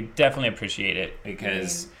support, we definitely appreciate it,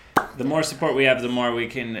 because the more support we have, the more we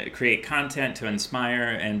can create content to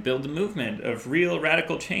inspire and build a movement of real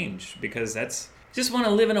radical change, because just want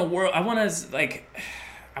to live in a world. I want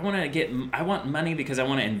money because I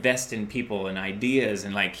want to invest in people and ideas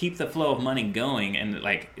and keep the flow of money going, and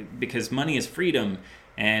because money is freedom,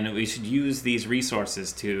 and we should use these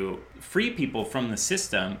resources to free people from the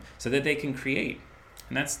system so that they can create.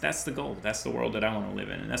 And that's the goal. That's the world that I want to live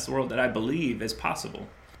in, and that's the world that I believe is possible.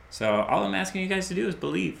 So all I'm asking you guys to do is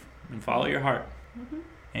believe and follow your heart. Mm-hmm.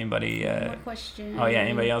 Anybody? More questions? Oh yeah.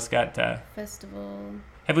 Anybody else got? Festival.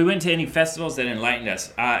 Have we went to any festivals that enlightened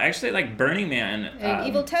us? Actually, like Burning Man. And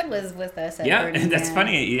Evil Ted was with us at Yeah, Burning that's Man.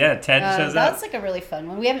 funny. Yeah, Ted shows up. That's like a really fun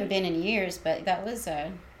one. We haven't been in years, but that was...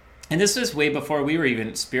 And this was way before we were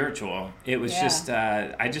even spiritual. It was just,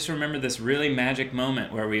 I just remember this really magic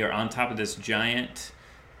moment where we were on top of this giant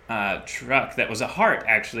truck that was a heart,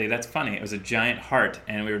 actually. That's funny. It was a giant heart,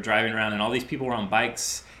 and we were driving around, and all these people were on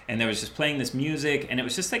bikes, and they was just playing this music, and it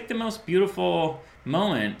was just like the most beautiful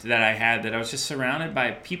moment that I had, that I was just surrounded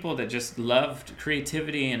by people that just loved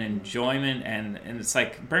creativity and enjoyment, and it's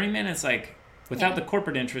like, Burning Man is like, without the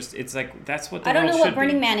corporate interest, it's like, that's what the I don't world know what should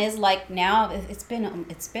Burning be. Man is like now. It's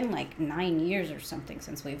been like 9 years or something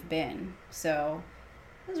since we've been. So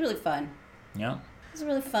it was really fun. Yeah. It was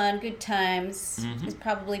really fun. Good times. It's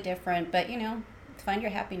probably different, but find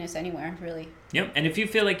your happiness anywhere, really. Yep. And if you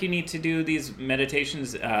feel like you need to do these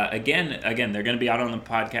meditations, again, they're going to be out on the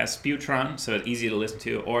podcast Sputron, so it's easy to listen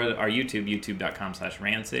to, or our YouTube,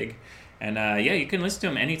 youtube.com/Ransig. And you can listen to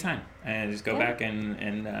them anytime, and just go back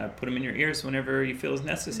and put them in your ears whenever you feel is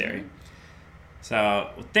necessary.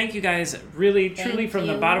 So thank you guys, really, truly, from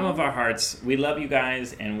the bottom of our hearts. We love you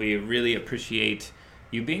guys, and we really appreciate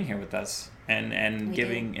you being here with us and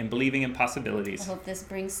giving and believing in possibilities. I hope this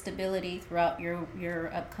brings stability throughout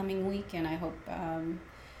your upcoming week, and I hope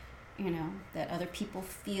that other people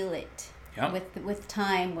feel it with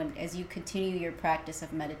time as you continue your practice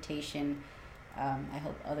of meditation. I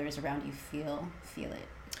hope others around you feel it.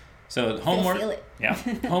 So homework, feel it.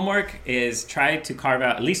 Homework is try to carve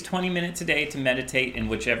out at least 20 minutes a day to meditate in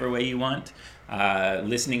whichever way you want.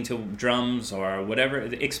 Listening to drums or whatever,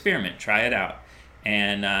 experiment, try it out,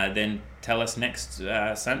 and then tell us next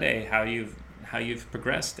Sunday how you've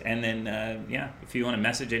progressed. And then if you want to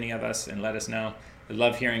message any of us and let us know. I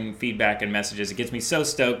love hearing feedback and messages. It gets me so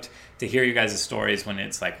stoked to hear you guys' stories when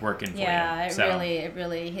it's like working for you. Yeah, it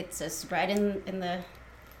really hits us right in the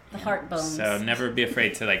heart bones. So never be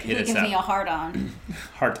afraid to like hit us up. It gives me a heart on.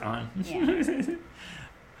 Heart on.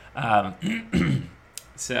 Yeah.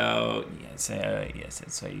 So I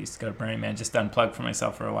used to go to Burning Man just to unplug for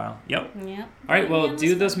myself for a while. Yep. Yep. All right. Well,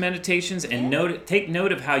 do those meditations and take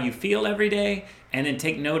note of how you feel every day, and then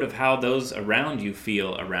take note of how those around you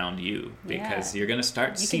feel around you, because you're gonna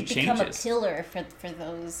start to see changes. You can become a pillar for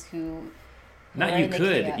those who. Not you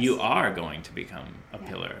could. Chaos. You are going to become a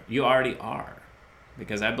pillar. You already are,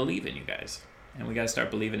 because I believe in you guys, and we gotta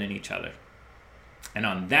start believing in each other. And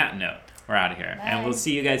on that note, we're out of here, and we'll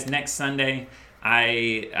see you guys next Sunday.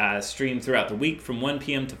 I stream throughout the week from 1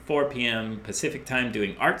 p.m. to 4 p.m. Pacific time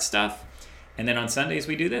doing art stuff. And then on Sundays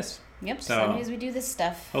we do this. Yep, so Sundays we do this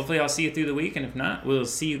stuff. Hopefully I'll see you through the week. And if not, we'll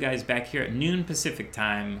see you guys back here at noon Pacific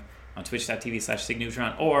time on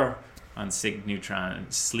twitch.tv/SigNeutron or on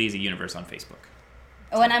SigNeutron Sleazy Universe on Facebook.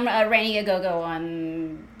 Oh, and I'm Rainy Agogo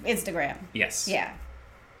on Instagram. Yes. Yeah.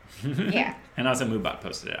 Yeah. And also Moobot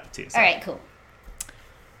posted it out too. So. All right, cool.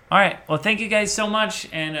 All right. Well, thank you guys so much,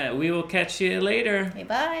 and we will catch you later. Okay,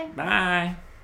 bye. Bye.